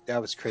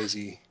that was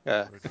crazy.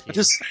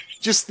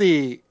 Just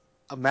the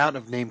amount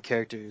of named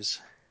characters.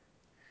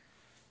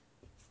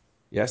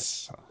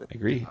 Yes, I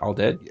agree. All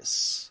dead.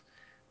 Yes,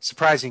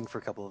 surprising for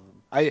a couple of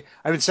them. I've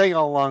been saying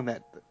all along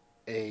that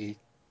a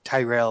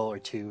Tyrell or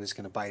two is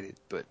going to bite it,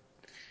 but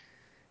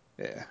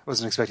yeah, I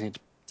wasn't expecting it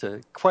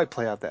to quite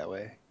play out that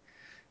way.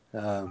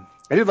 I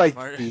did like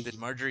Did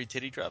Marjorie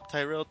titty drop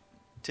Tyrell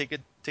take a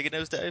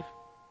nosedive?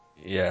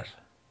 Yes.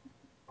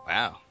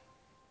 Wow.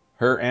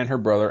 Her and her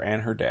brother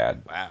and her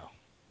dad. Wow.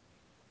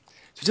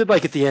 So I did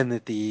like at the end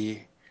that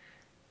the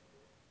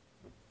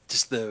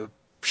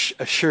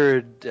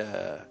assured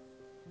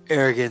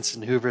arrogance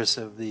and hubris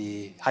of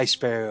the High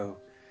Sparrow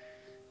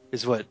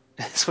is what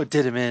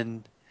did him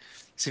in.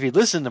 So if he'd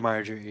listened to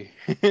Marjorie,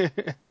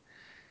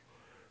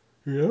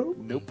 nope.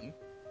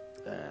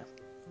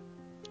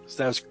 So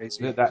that was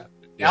crazy. The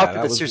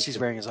outfit that Cersei's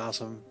wearing is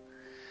awesome.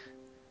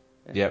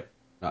 Yep.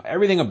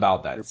 Everything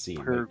about that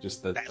scene, like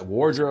just the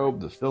wardrobe,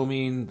 the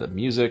filming, the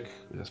music,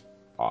 just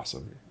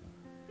awesome.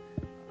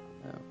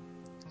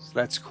 So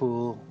that's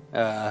cool.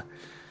 I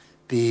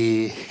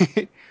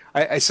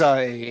saw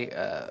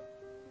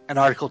an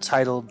article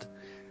titled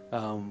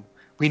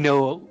 "We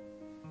know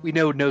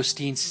no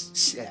scene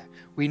stealer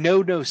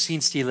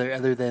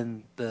other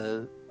than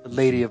the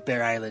Lady of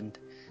Bear Island."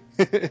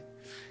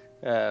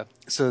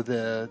 So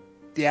the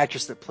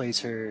actress that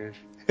plays her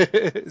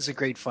is a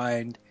great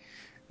find.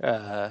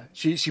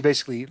 She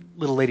basically,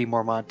 Little Lady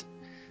Mormont,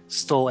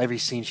 stole every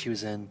scene she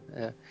was in.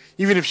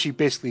 Even if she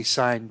basically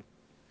signed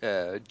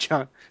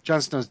Jon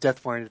Snow's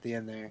death warrant at the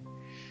end there.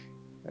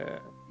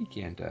 He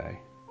can't die.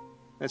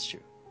 That's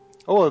true.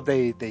 Oh,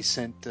 they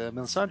sent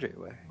Melisandre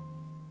away.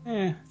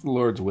 It's the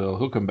Lord's will.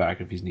 He'll come back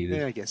if he's needed.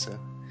 Yeah, I guess so.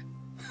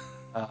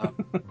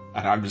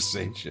 I'm just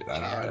saying shit.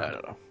 I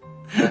don't know.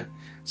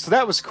 So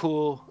that was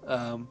cool.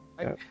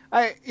 Yeah.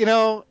 I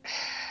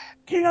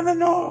King of the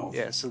North.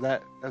 Yeah, so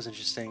that was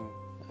interesting.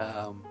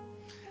 So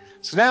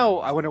now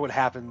I wonder what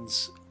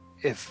happens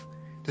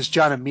does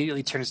Jon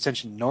immediately turn his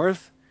attention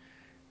north?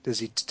 Does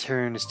he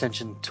turn his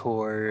attention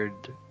toward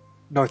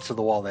north to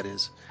the wall? That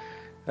is,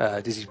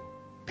 Does he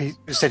pay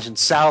attention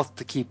south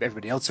to keep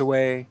everybody else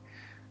away?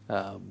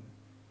 Um,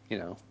 you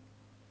know,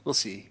 we'll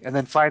see. And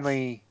then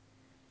finally,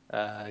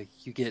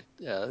 you get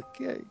a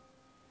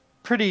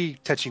pretty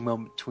touching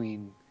moment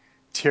between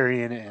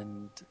Tyrion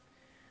and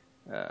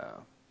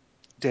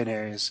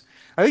Daenerys.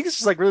 I think this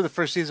is like really the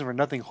first season where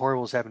nothing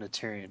horrible has happened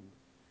to Tyrion.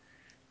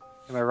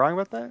 Am I wrong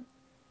about that?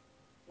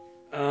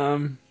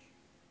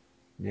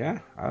 Yeah,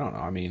 I don't know.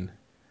 I mean,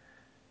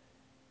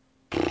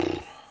 I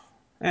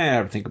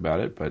have to think about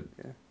it, but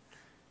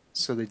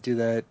So they do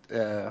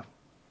that,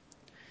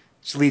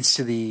 which leads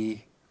to the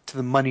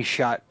money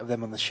shot of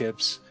them on the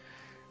ships,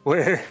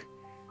 where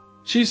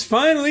she's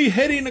finally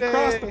heading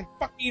across the Yay.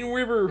 fucking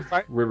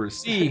river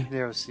sea.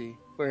 Narrow Sea,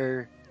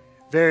 where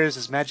Varys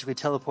is magically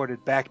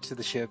teleported back to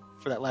the ship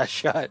for that last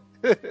shot.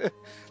 There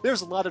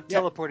was a lot of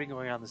teleporting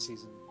going on this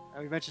season.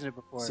 We mentioned it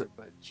before,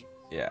 but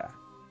yeah.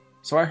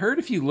 So I heard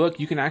if you look,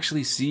 you can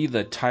actually see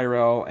the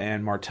Tyrell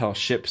and Martell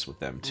ships with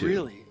them too.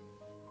 Really?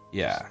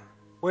 Yeah.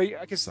 Well,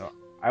 I guess so.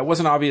 It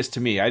wasn't obvious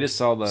to me. I just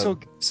saw the. So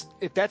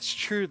if that's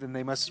true, then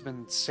they must have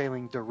been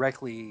sailing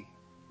directly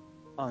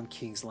on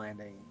King's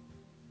Landing.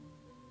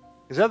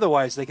 Because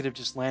otherwise, they could have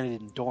just landed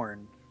in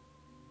Dorne.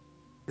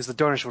 Because the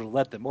Dornish would have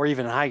let them, or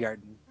even in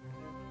Highgarden,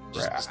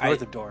 just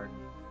north of Dorne.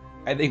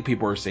 I think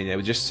people are saying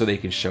that just so they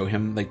can show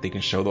him, like they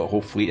can show the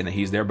whole fleet and that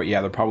he's there. But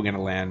yeah, they're probably going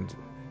to land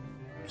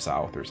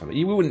south or something.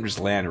 We wouldn't just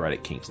land right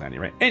at King's Landing,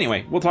 right?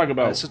 Anyway, we'll talk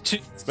about. So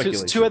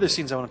two other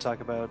scenes I want to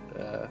talk about.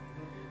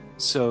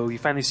 So you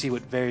finally see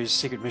what Varys'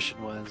 secret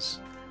mission was.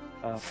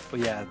 But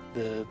yeah,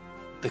 the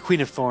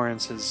Queen of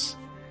Thorns has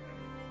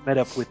met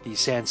up with the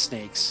Sand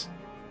Snakes.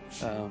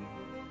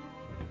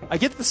 I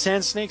get that the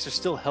Sand Snakes are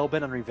still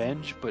hellbent on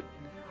revenge, but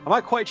I'm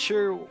not quite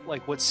sure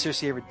like what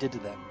Cersei ever did to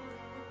them.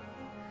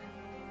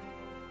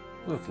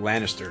 With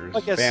Lannisters,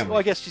 family. Well,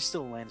 I guess she's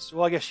still a Lannister.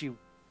 Well, I guess she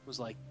was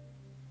like,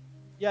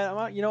 yeah,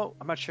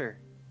 I'm not sure.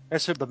 I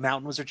guess the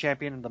Mountain was her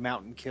champion, and the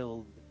Mountain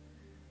killed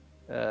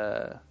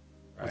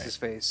what's his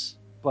face.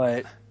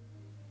 But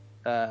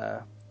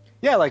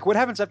yeah, like what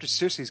happens after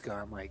Cersei's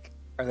gone? Like,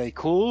 are they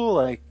cool?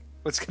 Like,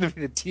 what's going to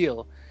be the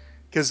deal?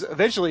 Because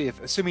eventually,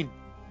 assuming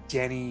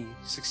Dany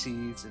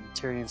succeeds and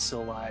Tyrion's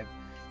still alive,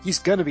 he's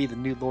going to be the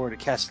new Lord of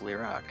Casterly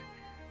Rock,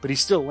 but he's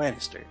still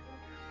Lannister.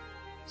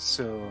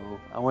 So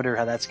I wonder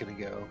how that's going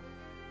to go.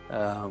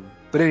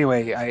 But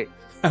anyway,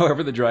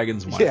 however the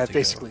dragons want. Yeah,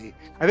 basically,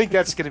 I think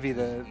that's going to be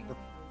the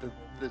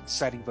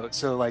deciding vote.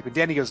 So like when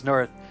Dany goes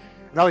north,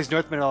 and all these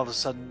Northmen all of a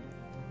sudden,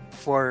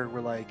 before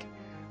we're like,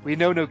 we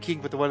know no king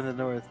but the one in the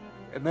north,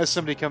 unless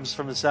somebody comes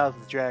from the south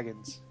with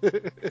dragons.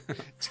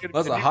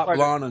 That's a hot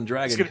blonde and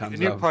dragon it's comes be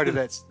the new up. part of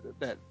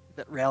that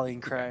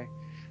rallying cry.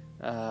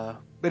 But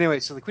anyway,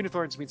 so the Queen of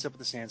Thorns meets up with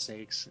the Sand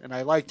Snakes, and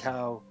I liked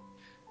how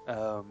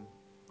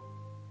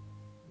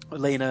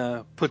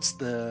Elena puts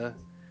the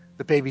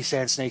baby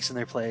Sand Snakes in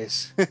their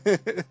place.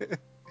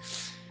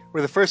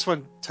 Where the first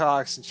one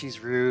talks and she's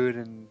rude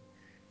and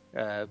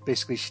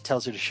basically she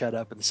tells her to shut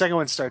up, and the second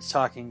one starts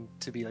talking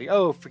to be like,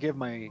 oh, forgive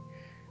my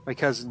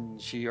cousin,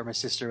 or my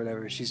sister, or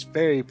whatever. She's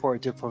very poor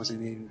at diplomacy.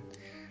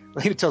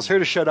 Elena tells her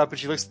to shut up, and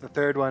she looks at the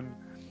third one.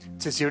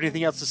 Says, "Do you have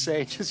anything else to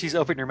say?" She's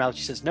opening her mouth.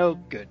 She says, "No,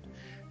 good.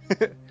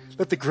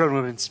 Let the grown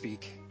women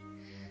speak."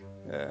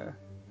 So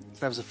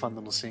that was a fun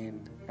little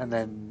scene. And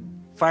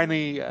then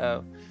finally,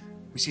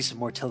 we see some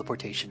more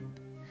teleportation,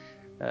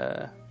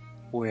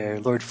 where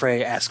Lord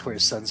Frey asks where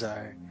his sons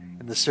are,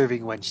 and the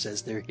serving wench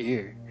says they're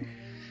here.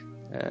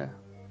 And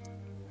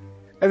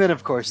then,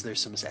 of course, there's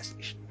some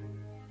assassination.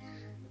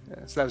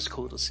 So that was a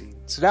cool little scene.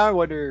 So now I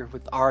wonder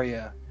with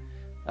Arya,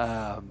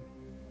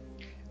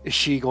 is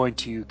she going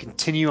to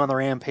continue on the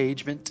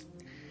rampagement?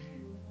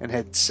 And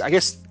I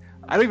guess,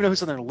 I don't even know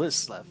who's on their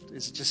list left.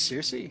 Is it just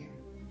Cersei?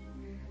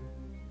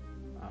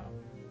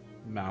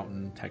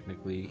 Mountain,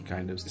 technically,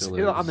 kind of still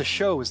is. is. On the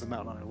show, is the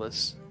Mountain on her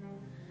list?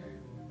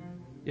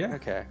 Yeah.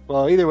 Okay.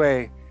 Well, either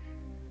way,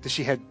 does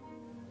she head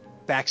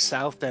back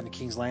south down to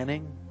King's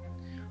Landing?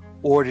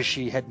 Or does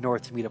she head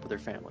north to meet up with her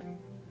family?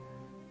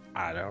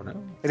 I don't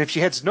know. And if she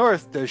heads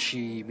north, does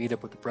she meet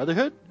up with the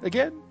Brotherhood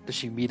again? Does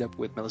she meet up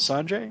with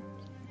Melisandre? And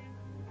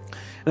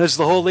there's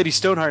the whole Lady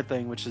Stoneheart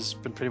thing, which has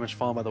been pretty much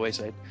fallen by the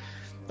wayside.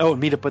 Oh,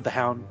 and meet up with the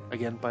Hound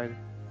again, by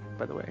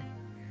the way.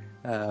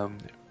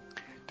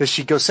 Does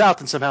she go south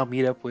and somehow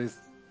meet up with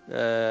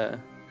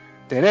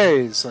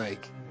Daenerys?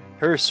 Like,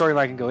 her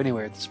storyline can go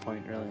anywhere at this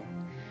point, really.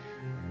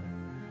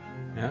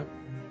 Yeah.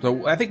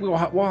 So I think we'll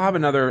have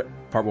another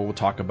part where we'll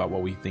talk about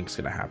what we think is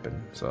going to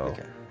happen. So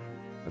Okay.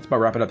 That's about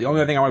wrap it up. The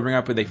only other thing I want to bring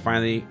up is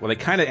they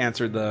kind of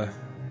answered the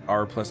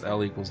R plus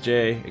L equals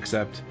J,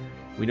 except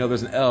we know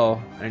there's an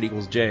L and it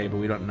equals J, but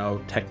we don't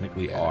know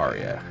technically R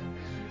yet.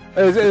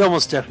 It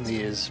almost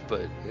definitely is,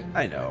 but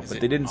I know, but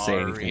they didn't say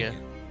anything.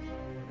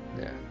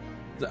 Yeah.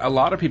 A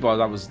lot of people,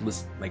 I was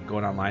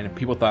going online, and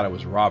people thought it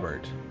was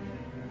Robert,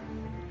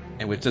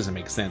 and which doesn't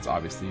make sense,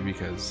 obviously,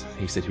 because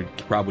he said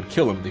Rob would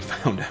kill him if they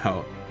found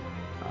out.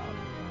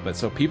 But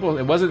so people,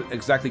 it wasn't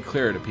exactly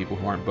clear to people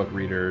who aren't book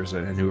readers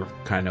and who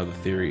kind of know the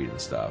theory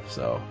and stuff.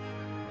 So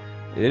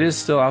It is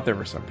still out there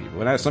for some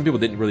people, and some people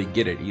didn't really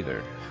get it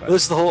either. But,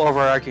 This is the whole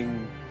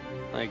overarching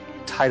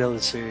title of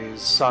the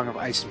series, Song of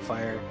Ice and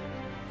Fire.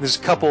 There's a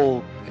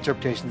couple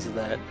interpretations of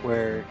that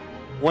where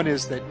one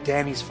is that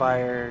Dany's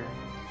fire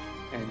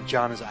and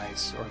Jon is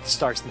ice, or the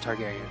Starks and the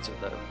Targaryens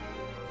are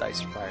the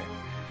ice and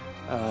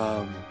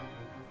fire.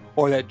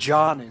 Or that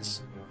Jon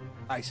is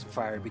ice and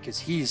fire because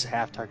he's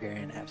half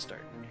Targaryen, half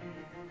Stark.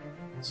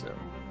 So.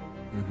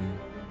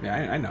 Yeah,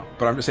 I know,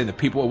 but I'm just saying the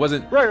people. It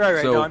wasn't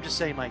Right. So, No, I'm just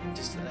saying,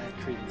 just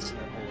credence to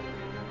that whole.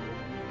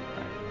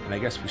 and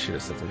I guess we should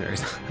have said something.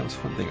 That was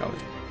one thing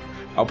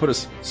I'll put a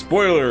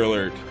spoiler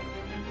alert.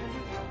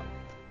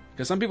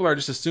 Because some people are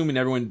just assuming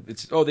everyone.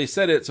 They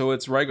said it, so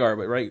it's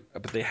Rhaegar,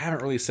 but they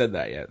haven't really said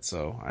that yet.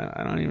 So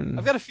I don't even.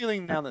 I've got a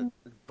feeling now that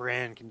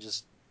Bran can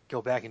just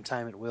go back in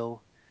time at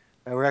will,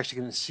 that we're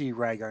actually going to see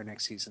Rhaegar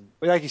next season.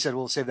 But like you said,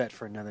 we'll save that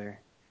for another.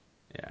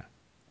 Yeah.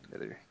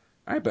 Another.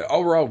 All right, but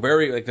overall,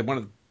 very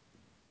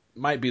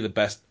might be the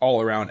best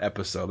all around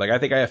episode. Like I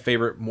think I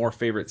have more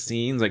favorite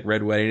scenes, like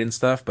Red Wedding and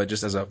stuff. But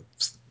just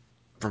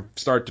from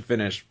start to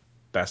finish,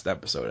 best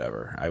episode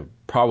ever. I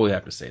probably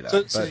have to say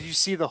that. So did you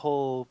see the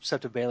whole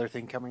Septa Baylor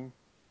thing coming?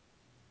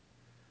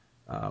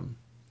 I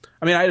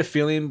mean, I had a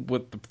feeling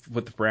with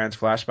the Bran's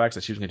flashbacks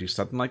that she was going to do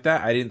something like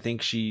that. I didn't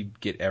think she'd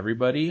get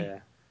everybody.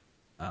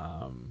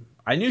 Yeah.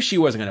 I knew she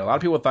wasn't going to. A lot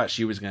of people thought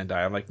she was going to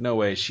die. I'm like, no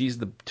way. She's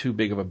too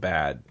big of a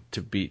bad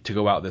to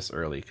go out this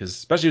early. Because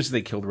especially since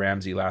they killed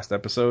Ramsay last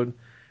episode,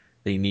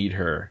 they need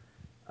her.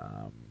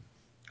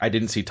 I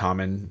didn't see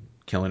Tommen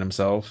killing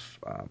himself.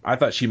 I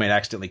thought she might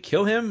accidentally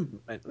kill him.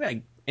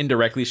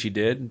 Indirectly, she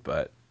did,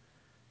 but.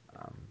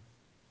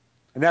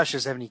 And now she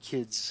doesn't have any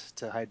kids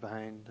to hide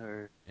behind,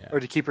 or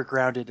to keep her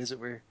grounded, as it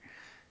were.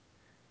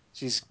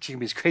 She can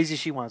be as crazy as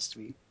she wants to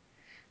be.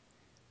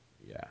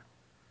 Yeah.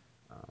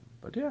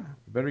 But yeah,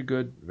 very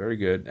good, very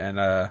good. And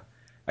I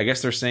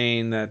guess they're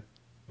saying that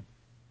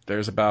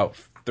there's about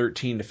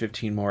 13 to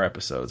 15 more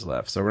episodes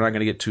left, so we're not going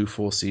to get 2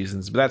 full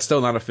seasons. But that's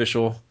still not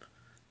official.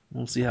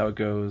 We'll see how it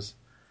goes.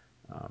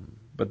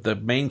 But the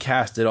main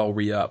cast did all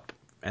re-up,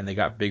 and they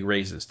got big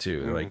raises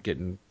too. They're like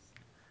getting...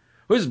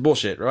 This is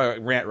bullshit.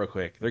 Rant real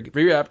quick. They're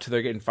re-upped.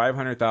 They're getting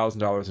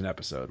 $500,000 an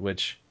episode,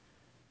 which...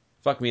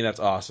 Fuck me, that's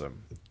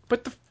awesome.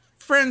 But the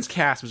Friends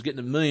cast was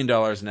getting $1 million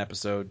an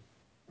episode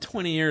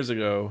 20 years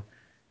ago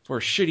for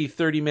a shitty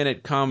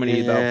 30-minute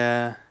comedy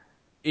about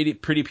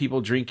pretty people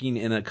drinking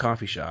in a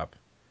coffee shop.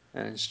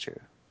 That is true.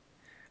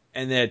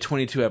 And they had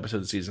 22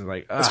 episodes a season.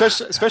 Like,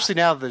 especially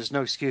now, there's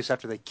no excuse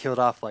after they killed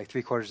off like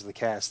 3/4 of the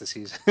cast this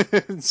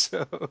season.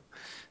 So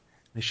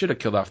they should have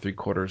killed off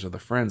 3/4 of the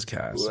Friends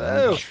cast.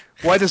 Whoa.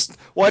 Why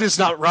does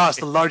not Ross,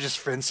 the largest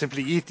friend,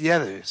 simply eat the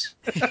others?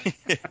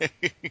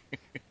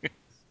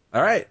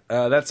 All right,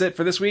 that's it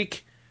for this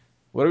week.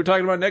 What are we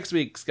talking about next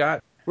week,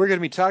 Scott? We're going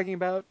to be talking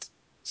about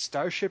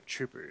Starship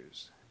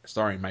Troopers,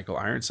 starring Michael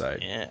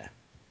Ironside. Yeah.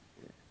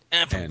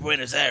 I'm from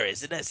Buenos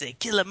Aires, and I say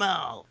kill them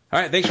all. All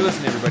right, thanks for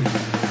listening, everybody.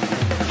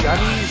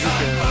 Johnny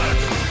Zuko.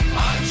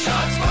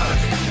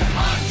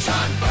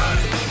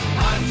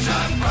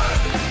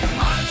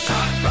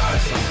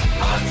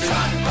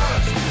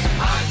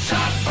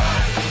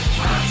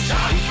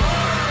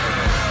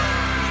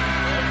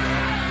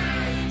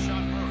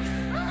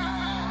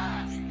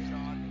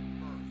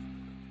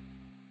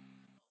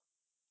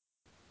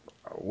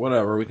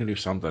 Whatever, we can do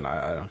something.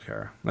 I don't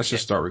care. Let's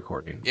just start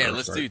recording. Yeah,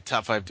 let's do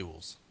top 5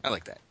 duels. I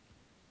like that.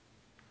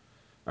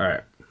 All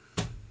right.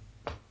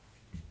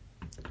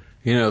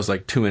 He knows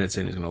like 2 minutes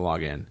in he's going to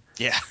log in.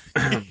 Yeah.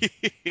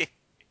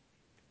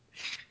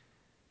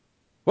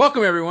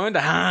 Welcome, everyone, to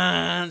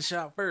Han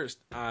Shot First.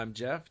 I'm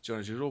Jeff,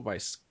 joined as usual by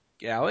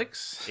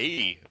Alex.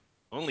 Hey,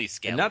 only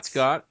Scalix. And not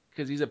Scott,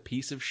 because he's a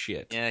piece of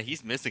shit. Yeah,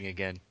 he's missing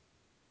again.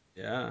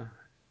 Yeah.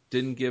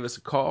 Didn't give us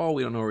a call.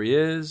 We don't know where he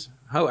is.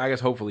 I guess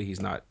hopefully he's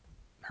not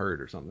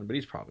hurt or something, but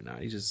he's probably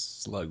not. He's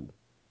just slug.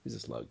 He's a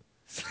slug.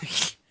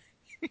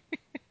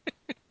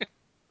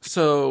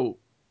 So,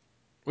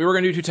 we were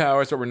going to do 2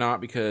 towers, but we're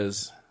not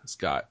because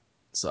Scott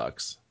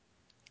sucks.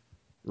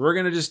 We're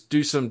going to just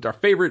do our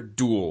favorite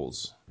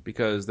duels,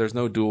 because there's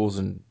no duels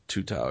in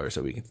 2 towers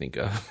that we can think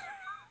of.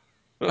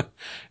 And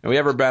we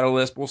have our battle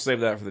list. We'll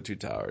save that for the 2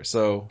 towers.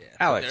 So, yeah,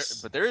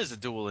 Alex. But there is a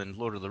duel in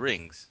Lord of the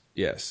Rings.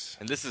 Yes.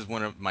 And this is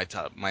one of my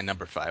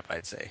number 5,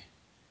 I'd say.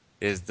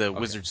 Is the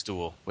Wizard's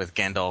duel with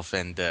Gandalf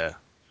and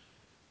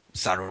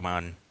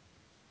Saruman.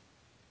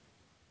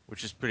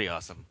 Which is pretty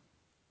awesome.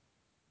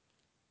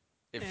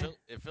 It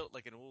felt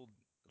like an old,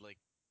 like,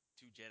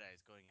 2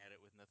 Jedis going at it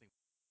with nothing.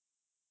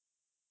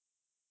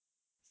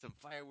 Some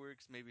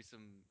fireworks, maybe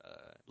some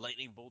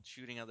lightning bolts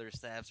shooting out their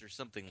staffs or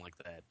something like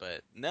that.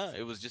 But no,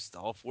 it was just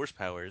all force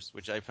powers,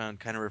 which I found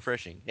kind of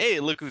refreshing. Hey,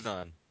 look who's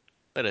on.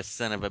 What a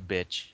son of a bitch.